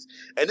OTAs.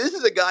 And this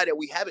is a guy that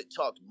we haven't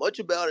talked much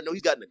about. I know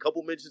he's gotten a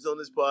couple mentions on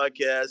this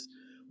podcast,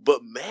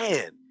 but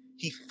man,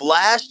 he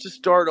flashed to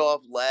start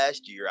off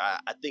last year.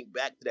 I think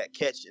back to that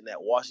catch in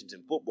that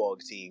Washington football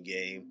team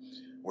game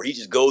where he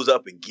just goes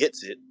up and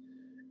gets it.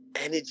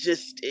 And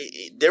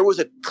there was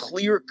a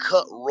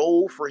clear-cut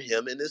role for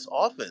him in this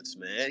offense,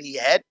 man. He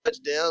had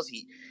touchdowns.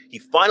 He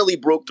finally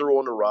broke through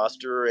on the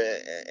roster,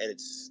 and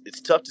it's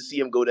tough to see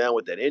him go down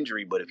with that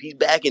injury. But if he's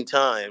back in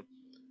time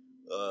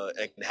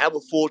and can have a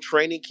full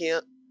training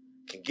camp,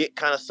 can get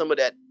kind of some of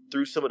that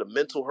through some of the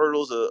mental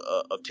hurdles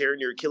of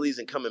tearing your Achilles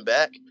and coming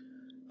back,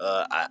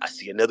 I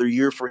see another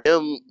year for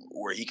him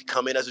where he could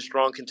come in as a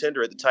strong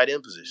contender at the tight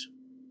end position.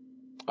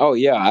 Oh,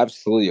 yeah, I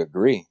absolutely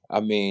agree. I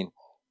mean,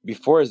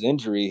 before his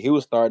injury, he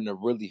was starting to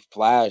really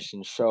flash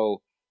and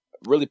show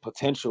really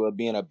potential of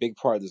being a big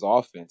part of this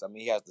offense. I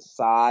mean, he has the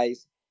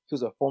size. He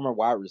was a former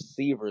wide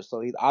receiver, so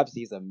he's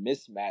a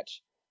mismatch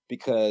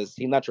because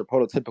he's not your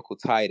prototypical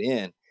tight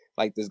end.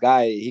 Like this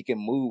guy, he can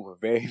move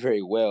very,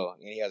 very well,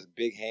 and he has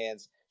big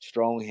hands,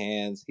 strong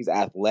hands. He's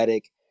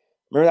athletic.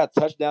 Remember that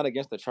touchdown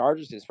against the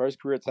Chargers, his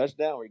first career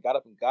touchdown, where he got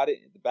up and got it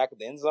at the back of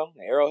the end zone,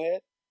 the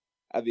arrowhead?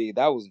 I mean,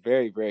 that was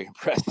very, very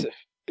impressive.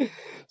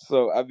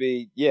 So, I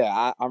mean,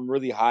 yeah, I'm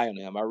really high on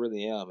him. I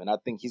really am. And I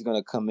think he's going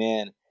to come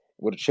in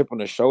with a chip on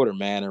his shoulder,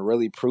 man, and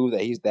really prove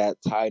that he's that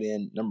tight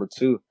end number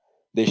 2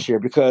 this year.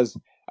 Because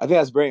I think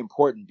that's very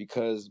important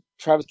because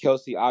Travis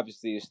Kelce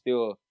obviously is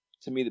still,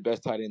 to me, the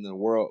best tight end in the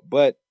world.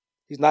 But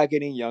he's not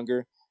getting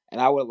younger. And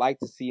I would like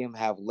to see him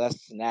have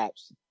less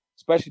snaps,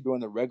 especially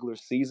during the regular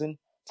season,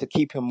 to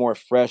keep him more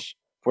fresh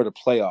for the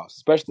playoffs,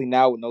 especially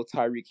now with no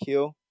Tyreek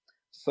Hill.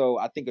 So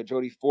I think of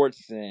Jody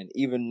Fortson,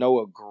 even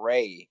Noah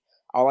Gray.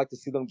 I like to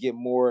see them get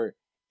more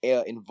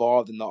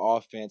involved in the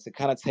offense and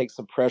kind of take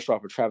some pressure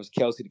off of Travis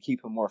Kelce to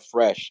keep him more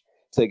fresh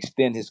to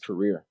extend his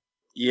career.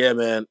 Yeah,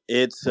 man,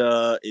 it's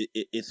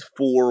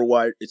four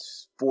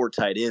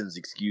tight ends,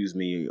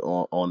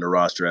 on the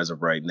roster as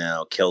of right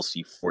now.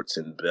 Kelce,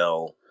 Fortson,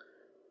 Bell,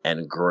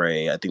 and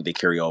Gray. I think they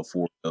carry all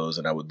 4 of those,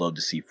 and I would love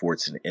to see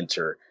Fortson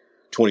enter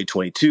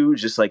 2022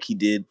 just like he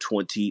did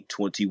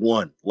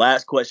 2021.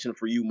 Last question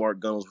for you,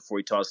 Mark Gunnels, before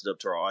we toss it up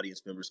to our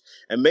audience members,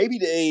 and maybe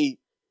they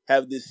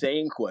have the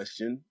same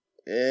question.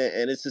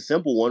 and it's a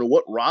simple one.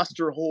 What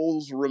roster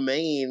holes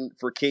remain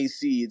for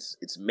KC?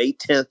 It's May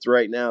 10th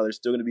right now. There's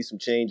still going to be some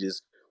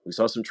changes. We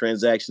saw some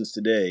transactions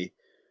today.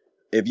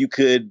 If you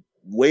could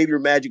wave your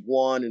magic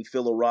wand and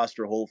fill a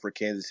roster hole for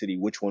Kansas City,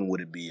 which one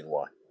would it be and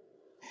why?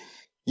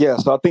 Yeah,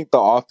 so I think the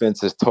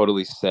offense is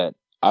totally set.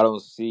 I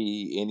don't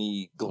see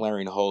any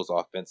glaring holes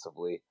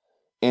offensively.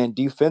 And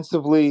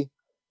defensively,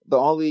 the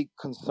only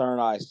concern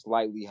I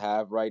slightly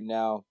have right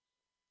now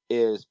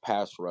is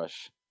pass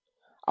rush.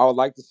 I would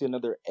like to see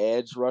another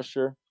edge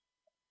rusher,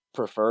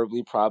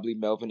 preferably probably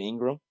Melvin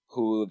Ingram,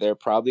 who they're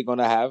probably going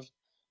to have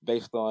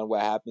based on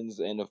what happens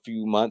in a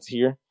few months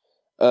here.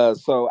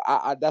 So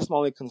I that's my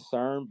only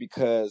concern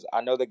because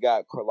I know they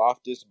got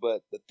Karlaftis,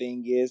 but the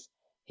thing is,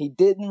 he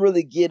didn't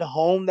really get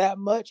home that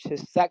much.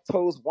 His sack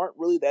totals weren't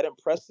really that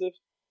impressive.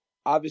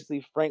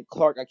 Obviously, Frank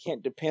Clark, I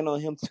can't depend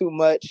on him too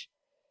much.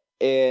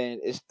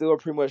 And it's still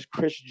pretty much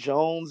Chris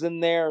Jones in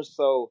there.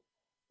 So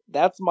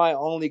that's my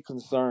only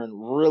concern,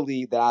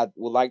 really, that I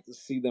would like to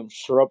see them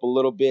shore up a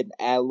little bit and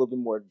add a little bit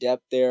more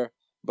depth there.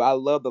 But I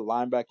love the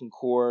linebacking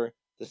core.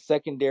 The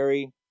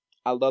secondary,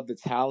 I love the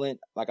talent.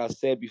 Like I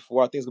said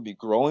before, I think it's going to be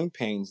growing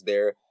pains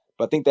there.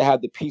 But I think they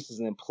have the pieces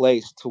in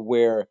place to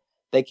where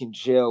they can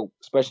gel,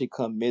 especially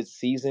come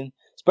mid-season,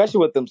 especially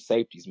with them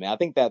safeties, man. I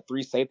think that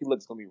 3 safety look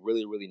is going to be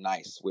really, really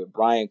nice with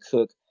Brian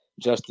Cook,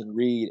 Justin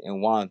Reed,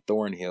 and Juan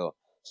Thornhill.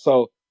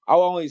 So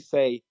I'll only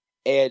say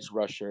edge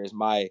rusher is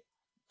my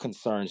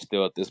concern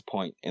still at this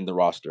point in the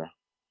roster.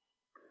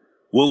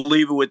 We'll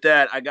leave it with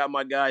that. I got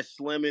my guy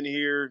Slim in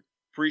here.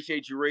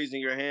 Appreciate you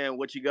raising your hand.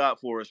 What you got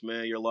for us,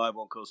 man? You're live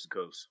on Coast to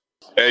Coast.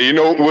 Hey, you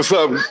know what's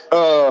up?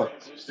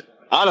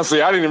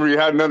 Honestly, I didn't really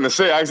have nothing to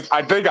say.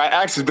 I think I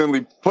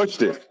accidentally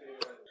pushed it.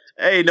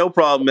 Hey, no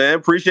problem, man.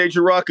 Appreciate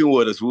you rocking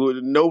with us.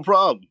 No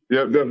problem.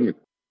 Yep, definitely.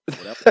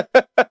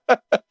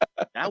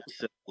 That was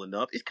simple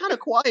enough. It's kind of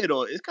quiet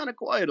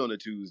on a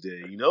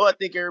Tuesday. You know, I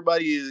think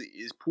everybody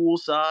is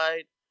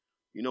poolside.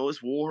 You know,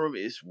 it's warm.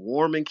 It's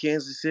warm in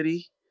Kansas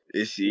City.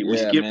 We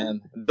skip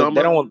man. summer.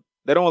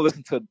 They don't want to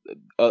listen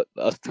to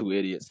us two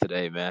idiots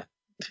today, man.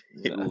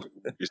 Yeah.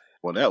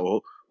 On that,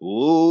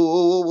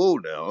 whoa,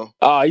 now.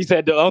 Oh, you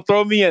said don't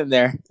throw me in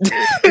there.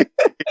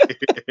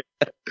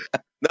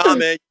 Nah,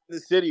 man, in the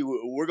city,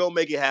 we're gonna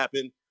make it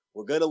happen.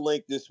 We're gonna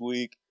link this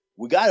week.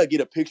 We gotta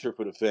get a picture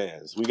for the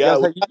fans. We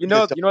got, you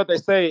know what they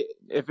say.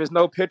 If there's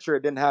no picture,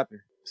 it didn't happen.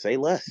 Say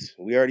less.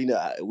 We already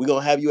know. We're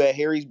gonna have you at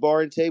Harry's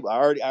Bar and Table. I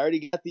already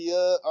got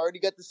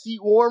the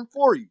seat warm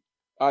for you.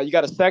 You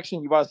got a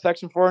section? You bought a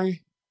section for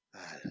me?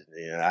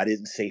 Yeah, I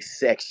didn't say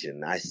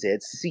section. I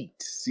said seat.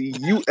 See,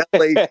 you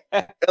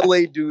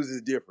LA dudes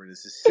is different.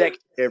 It's a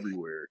section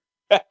everywhere.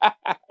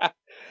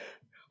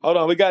 Hold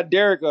on, we got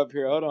Derek up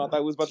here. Hold on, I thought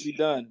we was about to be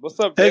done. What's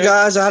up, Derek? Hey,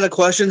 guys, I had a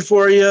question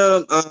for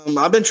you.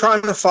 I've been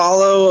trying to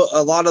follow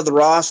a lot of the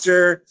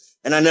roster,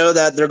 and I know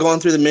that they're going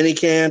through the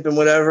minicamp and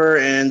whatever,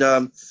 and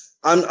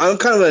I'm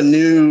kind of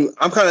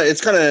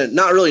it's kind of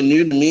not really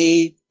new to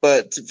me,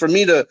 but for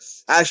me to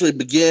actually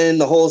begin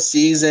the whole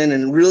season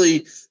and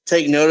really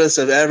take notice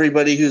of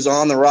everybody who's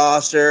on the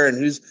roster and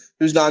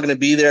who's not going to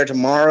be there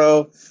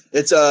tomorrow,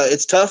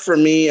 it's tough for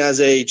me as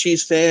a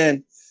Chiefs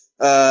fan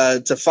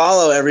to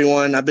follow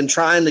everyone. I've been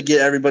trying to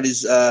get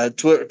everybody's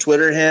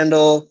Twitter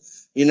handle,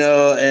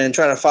 and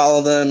try to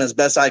follow them as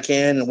best I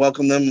can and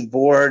welcome them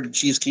aboard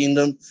Chiefs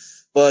Kingdom.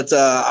 But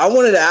I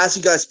wanted to ask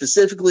you guys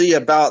specifically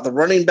about the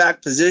running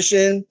back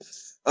position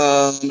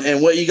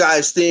and what you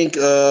guys think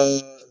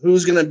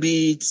who's going to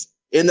be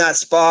in that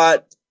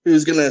spot,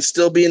 who's going to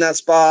still be in that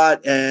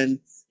spot. And,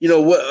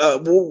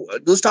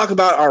 let's talk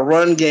about our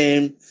run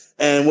game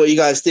and what you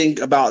guys think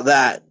about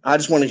that. I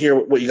just want to hear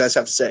what you guys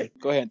have to say.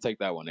 Go ahead and take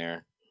that one,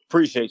 Aaron.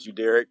 Appreciate you,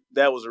 Derek.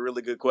 That was a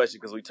really good question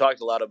because we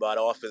talked a lot about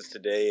offense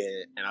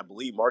today, and I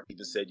believe Mark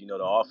even said, the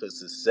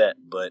offense is set,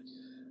 but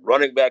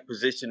running back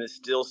position is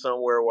still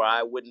somewhere where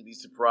I wouldn't be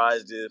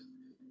surprised if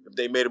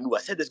they made a move. I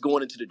said this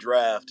going into the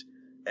draft,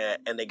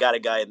 and they got a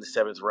guy in the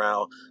 7th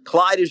round.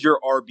 Clyde is your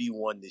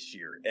RB1 this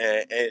year,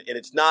 and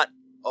it's not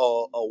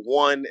a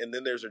one, and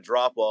then there's a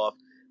drop-off.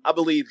 I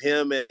believe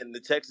him and the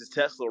Texas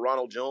Tesla,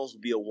 Ronald Jones,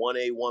 will be a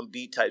 1A,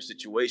 1B type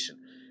situation.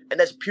 And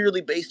that's purely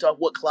based off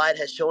what Clyde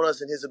has shown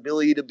us and his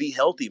ability to be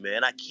healthy,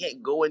 man. I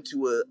can't go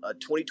into a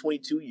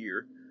 2022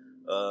 year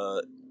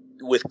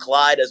with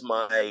Clyde as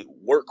my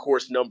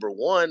workhorse number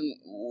 1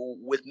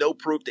 with no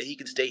proof that he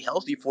can stay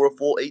healthy for a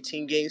full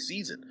 18-game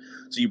season.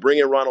 So you bring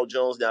in Ronald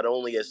Jones not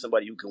only as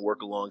somebody who can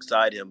work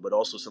alongside him, but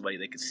also somebody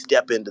that can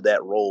step into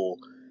that role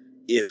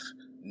if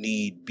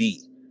need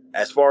be.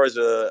 As far as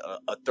a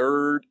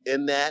third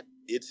in that,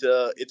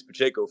 it's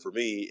Pacheco for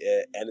me,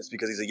 and it's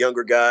because he's a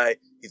younger guy.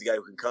 He's a guy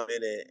who can come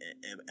in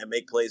and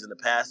make plays in the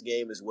pass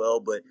game as well.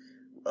 But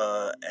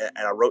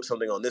and I wrote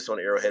something on this on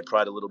Arrowhead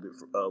Pride a little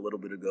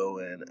bit ago,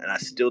 and I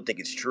still think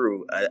it's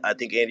true. I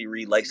think Andy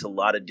Reid likes a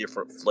lot of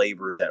different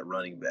flavors at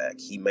running back.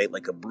 He might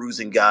like a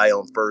bruising guy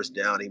on first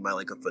down. He might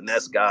like a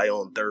finesse guy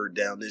on third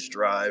down this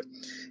drive.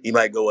 He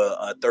might go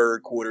a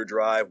third quarter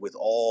drive with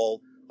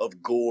all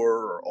of Gore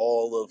or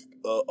all of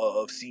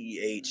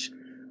CEH.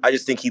 I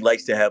just think he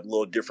likes to have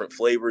little different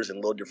flavors and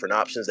little different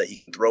options that he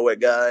can throw at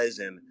guys.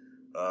 And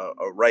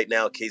right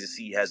now,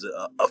 KCC has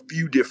a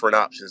few different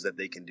options that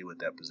they can do at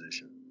that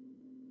position.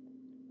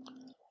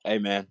 Hey,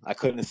 man, I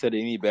couldn't have said it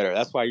any better.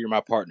 That's why you're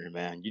my partner,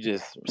 man. You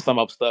just sum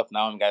up stuff.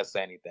 Now I don't got to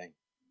say anything.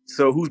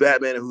 So who's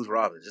Batman and who's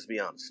Robin? Just be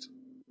honest.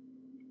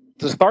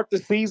 To start the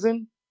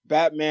season,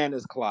 Batman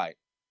is Clyde,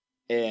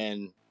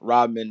 and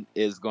Robin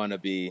is going to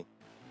be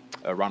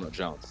Ronald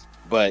Jones.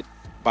 But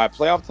by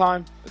playoff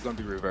time, it's going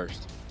to be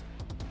reversed.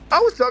 I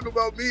was talking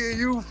about me and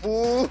you,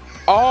 fool.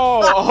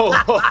 Oh,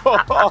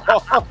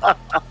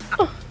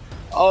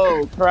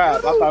 crap.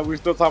 I thought we were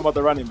still talking about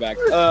the running backs.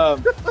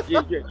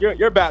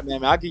 You're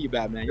Batman, man. I'll give you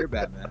Batman. You're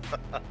Batman.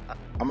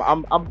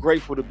 I'm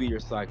grateful to be your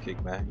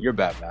sidekick, man. You're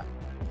Batman.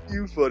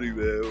 You funny,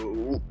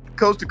 man.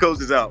 Coast to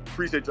Coast is out.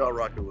 Appreciate y'all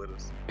rocking with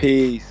us.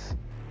 Peace.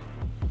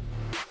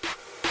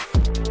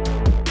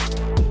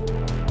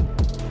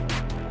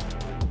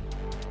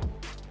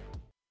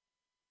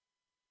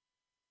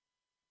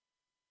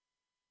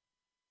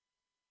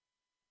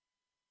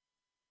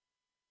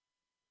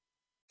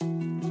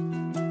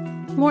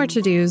 More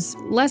to-dos,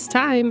 less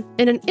time,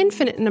 and an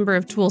infinite number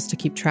of tools to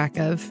keep track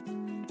of.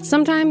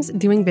 Sometimes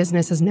doing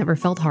business has never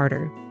felt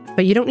harder,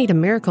 but you don't need a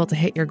miracle to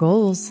hit your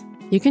goals.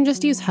 You can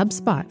just use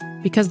HubSpot,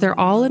 because their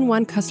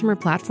all-in-one customer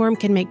platform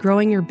can make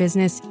growing your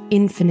business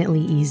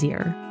infinitely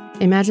easier.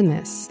 Imagine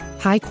this: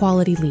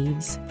 high-quality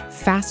leads,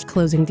 fast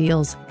closing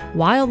deals,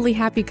 wildly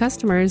happy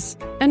customers,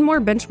 and more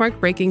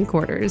benchmark-breaking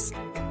quarters.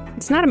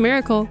 It's not a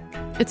miracle,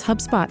 it's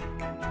HubSpot.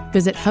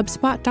 Visit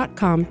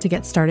HubSpot.com to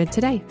get started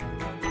today.